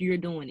thinking that you're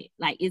doing it.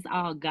 Like it's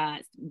all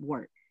God's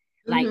work.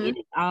 Like it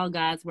is all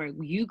God's work.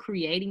 You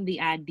creating the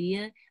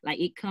idea,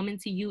 like it coming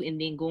to you and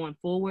then going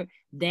forward,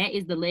 that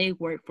is the leg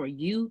work for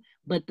you.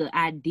 But the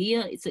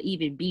idea to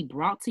even be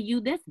brought to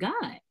you, that's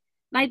God.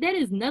 Like that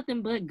is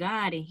nothing but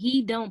God, and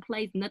He don't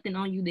place nothing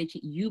on you that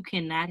you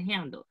cannot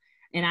handle.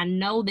 And I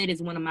know that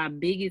is one of my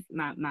biggest,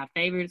 my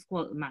favorite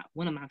quote,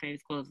 one of my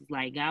favorite quotes is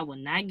like, God will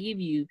not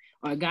give you,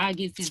 or God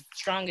gives His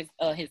strongest,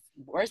 His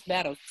worst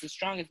battles, the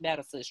strongest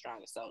battles to the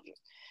strongest soldiers.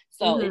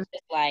 So it's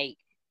just like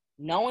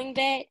knowing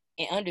that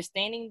and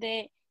understanding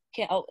that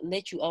can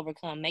let you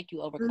overcome, make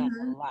you overcome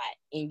a lot.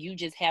 And you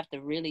just have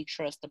to really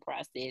trust the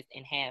process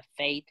and have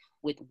faith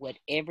with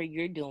whatever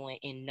you're doing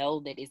and know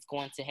that it's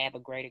going to have a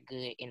greater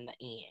good in the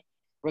end,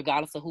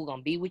 regardless of who's going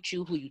to be with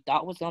you, who you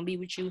thought was going to be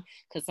with you.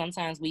 Because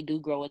sometimes we do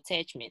grow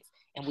attachments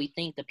and we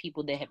think the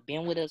people that have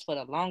been with us for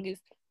the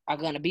longest are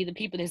going to be the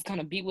people that's going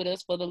to be with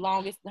us for the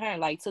longest term,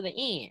 like to the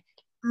end.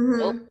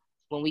 So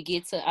when we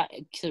get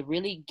to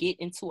really get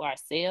into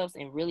ourselves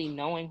and really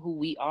knowing who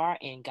we are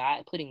and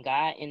God, putting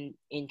God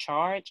in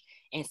charge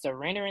and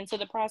surrendering to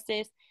the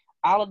process,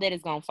 all of that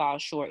is going to fall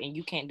short and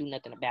you can't do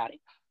nothing about it.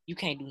 You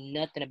can't do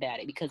nothing about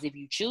it, because if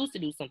you choose to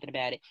do something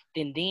about it,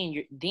 then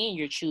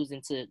you're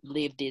choosing to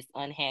live this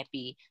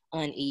unhappy,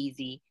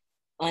 uneasy,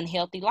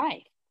 unhealthy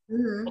life,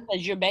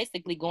 because you're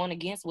basically going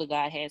against what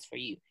God has for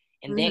you.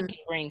 And that can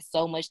bring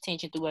so much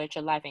tension throughout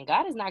your life, and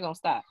God is not going to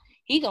stop.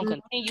 He gonna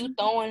continue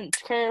throwing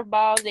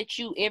curveballs at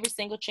you every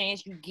single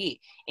chance you get,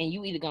 and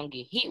you either gonna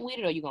get hit with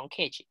it or you gonna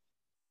catch it.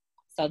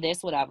 So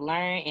that's what I've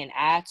learned, and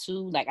I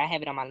too, like I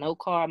have it on my note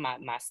card,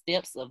 my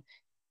steps of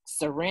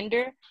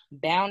surrender,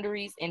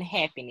 boundaries, and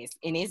happiness,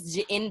 and it's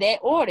in that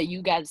order.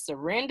 You got to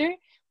surrender,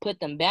 put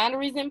them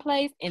boundaries in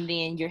place, and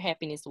then your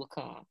happiness will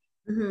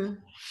come.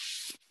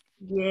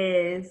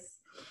 Yes,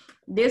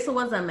 this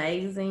was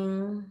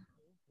amazing.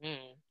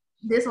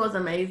 This was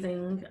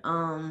amazing.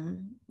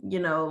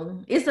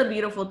 It's a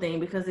beautiful thing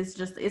because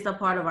it's a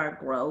part of our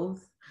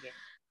growth.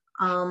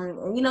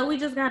 We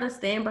just gotta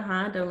stand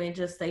behind them and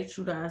just stay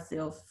true to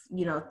ourselves,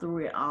 through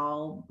it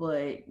all.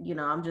 But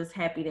I'm just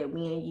happy that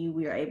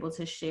we are able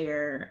to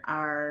share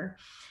our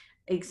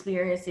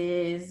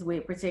experiences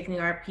with protecting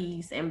our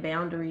peace and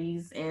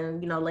boundaries.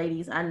 And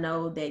ladies, I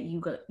know that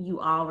you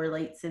all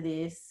relate to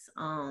this,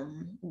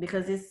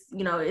 because it's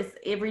it's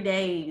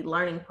everyday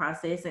learning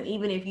process. And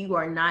even if you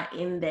are not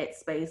in that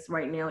space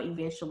right now,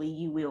 eventually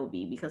you will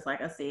be, because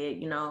like I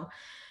said,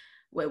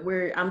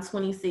 I'm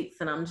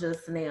 26 and I'm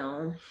just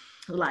now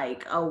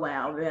like, oh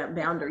wow,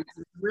 boundaries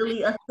is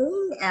really a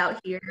thing out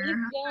here. It's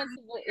going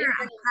to,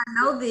 I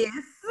know this.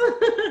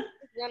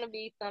 it's gonna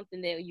be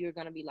something that you're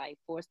gonna be like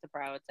forced to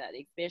prioritize,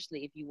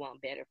 especially if you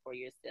want better for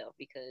yourself.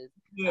 Because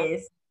I'm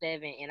Yes.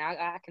 7, and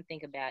I can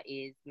think about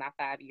is my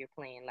 5-year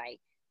plan. Like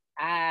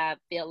I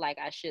felt like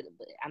I should have,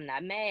 but I'm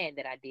not mad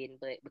that I didn't.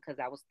 But because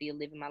I was still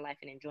living my life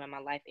and enjoying my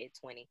life at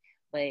 20.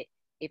 But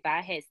if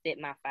I had set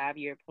my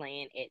 5-year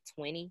plan at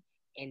 20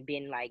 and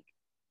been like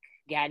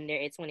gotten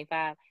there at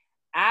 25,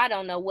 I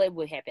don't know what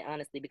would happen,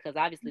 honestly, because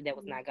obviously that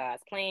was not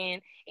God's plan.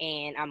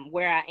 And I'm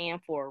where I am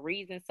for a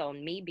reason. So,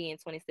 me being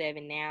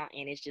 27 now,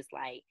 and it's just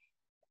like,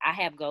 I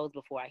have goals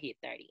before I hit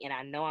 30, and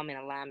I know I'm in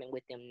alignment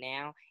with them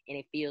now. And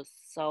it feels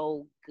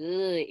so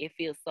good. It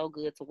feels so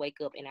good to wake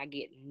up and I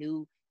get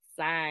new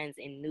signs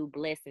and new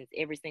blessings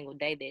every single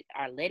day that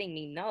are letting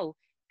me know,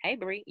 hey,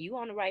 Bree, you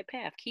on the right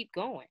path. Keep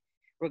going.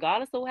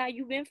 Regardless of how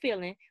you've been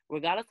feeling,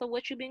 regardless of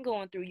what you've been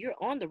going through,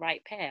 you're on the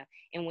right path.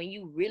 And when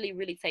you really,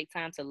 really take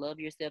time to love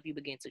yourself, you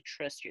begin to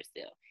trust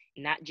yourself,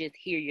 not just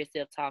hear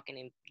yourself talking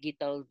and get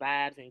those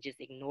vibes and just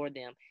ignore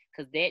them,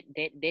 because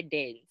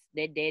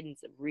that deadens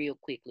real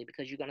quickly,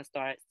 because you're going to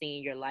start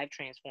seeing your life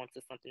transform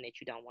to something that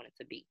you don't want it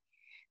to be.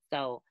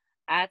 So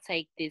I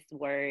take this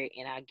word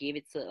and I give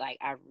it to, like,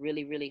 I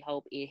really, really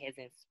hope it has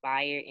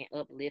inspired and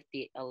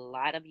uplifted a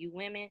lot of you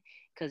women,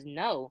 because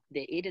know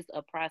that it is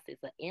a process,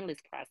 an endless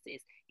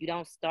process. You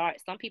don't start,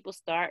 some people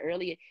start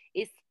earlier.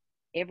 It's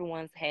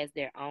everyone's has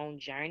their own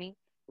journey,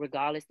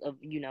 regardless of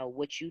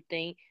what you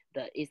think.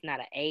 It's not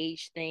an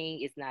age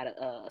thing, it's not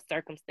a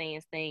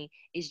circumstance thing.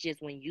 It's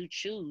just when you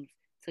choose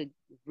to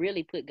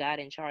really put God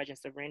in charge and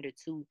surrender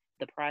to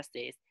the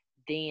process,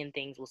 then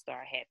things will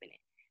start happening.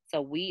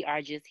 So we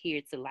are just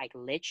here to like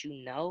let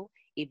you know,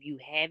 if you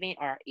haven't,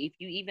 or if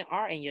you even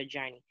are in your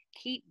journey,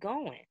 keep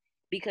going,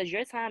 because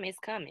your time is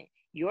coming.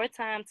 Your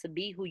time to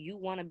be who you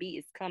want to be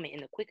is coming.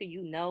 And the quicker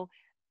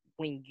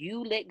when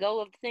you let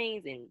go of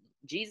things and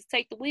Jesus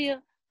take the wheel,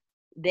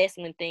 that's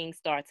when things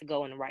start to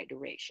go in the right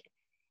direction.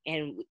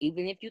 And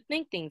even if you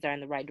think things are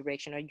in the right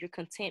direction or you're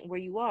content where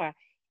you are,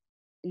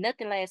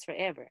 nothing lasts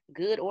forever,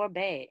 good or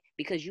bad,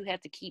 because you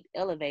have to keep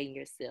elevating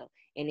yourself.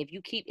 And if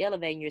you keep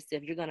elevating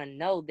yourself, you're going to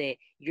know that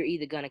you're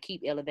either going to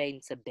keep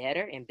elevating to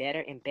better and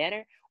better and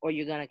better, or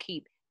you're going to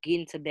keep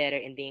getting to better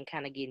and then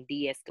kind of getting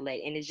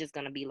de-escalated. And it's just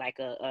going to be like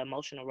a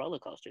emotional roller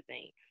coaster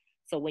thing.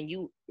 So when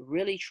you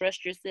really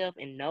trust yourself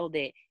and know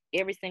that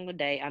every single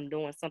day I'm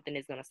doing something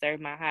that's going to serve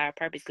my higher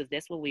purpose, because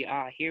that's what we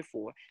are here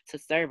for, to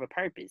serve a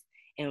purpose.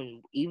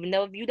 And even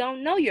though if you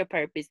don't know your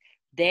purpose,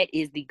 that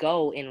is the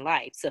goal in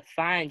life, to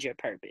find your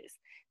purpose,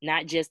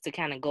 not just to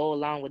kind of go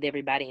along with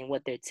everybody and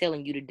what they're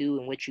telling you to do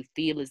and what you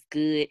feel is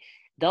good.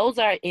 Those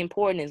are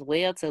important as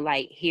well, to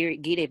like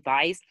get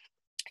advice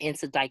and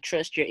to like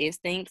trust your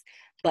instincts.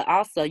 But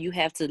also you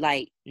have to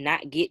like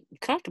not get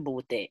comfortable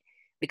with that,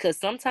 because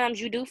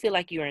sometimes you do feel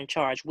like you're in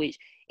charge, which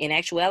in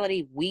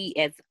actuality we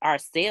as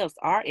ourselves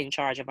are in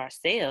charge of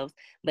ourselves.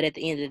 But at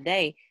the end of the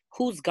day,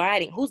 who's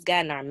guiding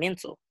our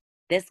mental?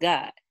 That's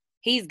God.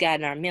 He's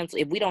guiding our mental.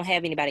 If we don't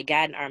have anybody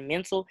guiding our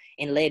mental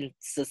and letting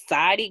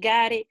society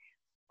guide it,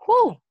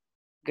 whew,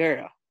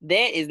 girl,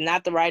 that is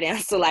not the right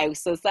answer. Like,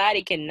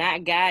 society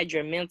cannot guide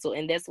your mental.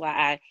 And that's why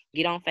I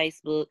get on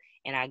Facebook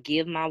and I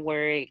give my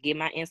word, give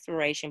my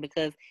inspiration,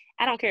 because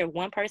I don't care if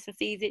one person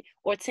sees it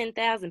or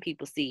 10,000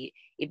 people see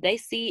it. If they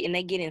see it and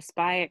they get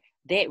inspired,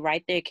 that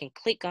right there can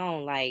click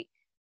on like,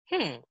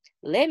 hmm,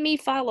 let me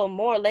follow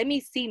more. Let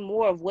me see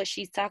more of what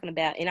she's talking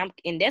about.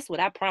 And that's what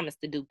I promise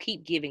to do.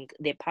 Keep giving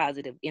that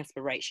positive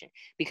inspiration,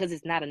 because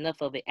it's not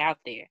enough of it out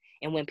there.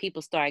 And when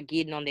people start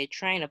getting on their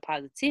train of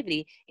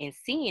positivity and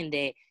seeing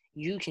that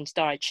you can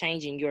start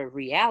changing your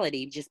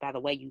reality just by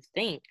the way you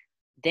think,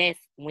 that's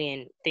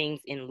when things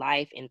in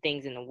life and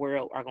things in the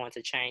world are going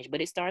to change.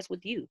 But it starts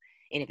with you.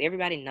 And if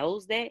everybody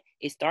knows that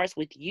it starts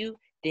with you,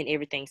 then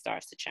everything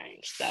starts to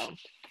change. So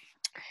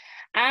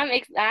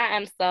I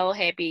am so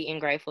happy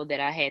and grateful that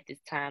I had this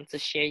time to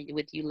share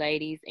with you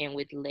ladies and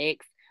with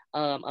Lex,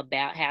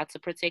 about how to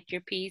protect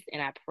your peace.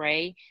 And I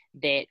pray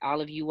that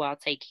all of you all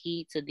take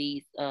heed to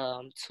these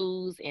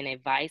tools and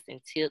advice and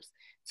tips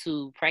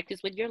to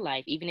practice with your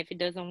life. Even if it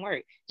doesn't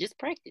work, just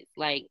practice.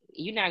 Like,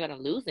 you're not going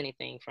to lose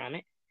anything from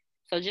it.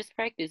 So just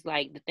practice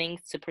like the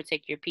things to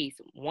protect your peace.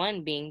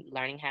 One being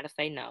learning how to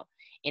say no.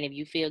 And if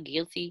you feel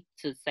guilty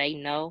to say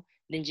no,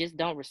 then just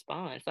don't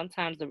respond.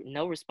 Sometimes the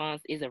no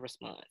response is a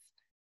response.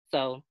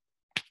 So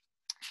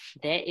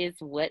that is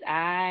what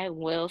I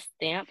will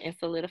stamp and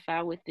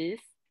solidify with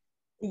this.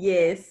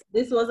 Yes,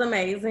 this was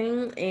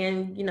amazing.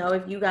 And,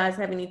 if you guys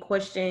have any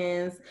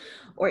questions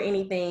or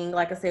anything,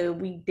 like I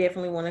said, we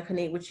definitely want to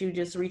connect with you.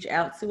 Just reach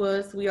out to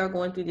us. We are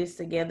going through this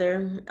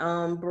together.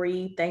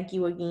 Bree, thank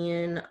you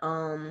again,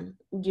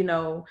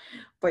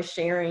 for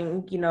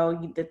sharing,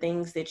 the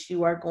things that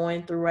you are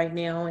going through right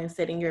now and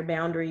setting your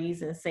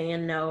boundaries and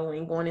saying no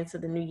and going into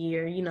the new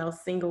year,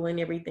 single and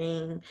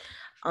everything.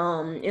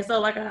 And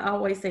so, like I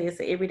always say, it's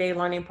an everyday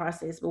learning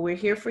process, but we're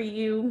here for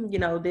you.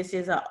 This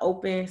is an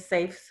open,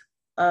 safe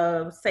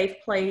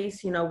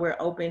place. We're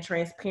open,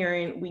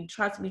 transparent. We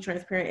try to be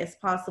transparent as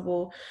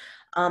possible.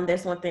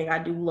 That's one thing I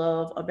do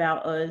love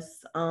about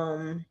us.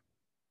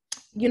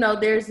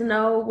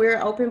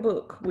 We're open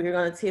book. We're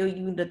going to tell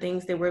you the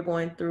things that we're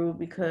going through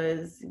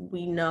because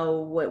we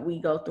know what we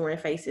go through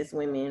and face as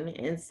women.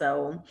 And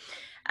so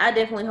I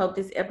definitely hope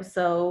this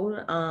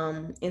episode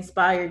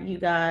inspired you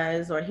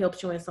guys or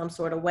helped you in some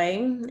sort of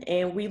way.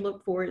 And we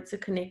look forward to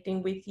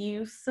connecting with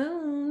you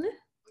soon.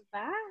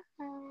 Bye.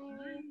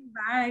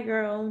 Bye,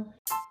 girl.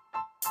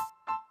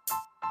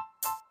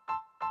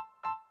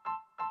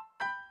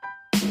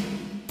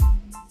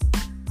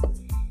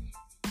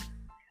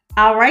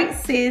 All right,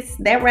 sis,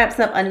 that wraps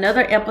up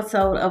another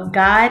episode of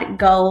God,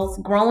 Goals,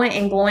 Growing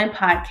and Glowing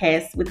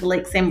podcast with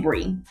Lex and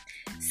Bree.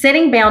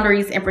 Setting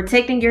boundaries and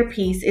protecting your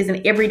peace is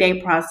an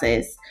everyday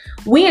process.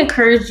 We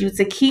encourage you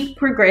to keep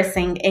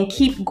progressing and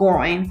keep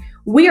growing.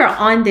 We are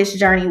on this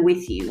journey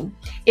with you.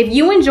 If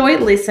you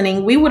enjoyed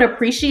listening, we would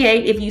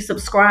appreciate if you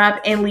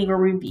subscribe and leave a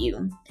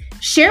review.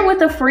 Share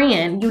with a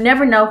friend. You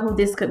never know who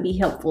this could be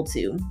helpful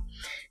to.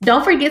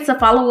 Don't forget to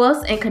follow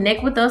us and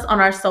connect with us on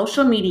our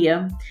social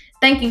media.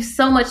 Thank you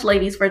so much,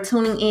 ladies, for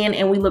tuning in,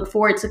 and we look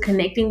forward to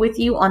connecting with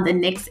you on the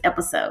next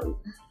episode.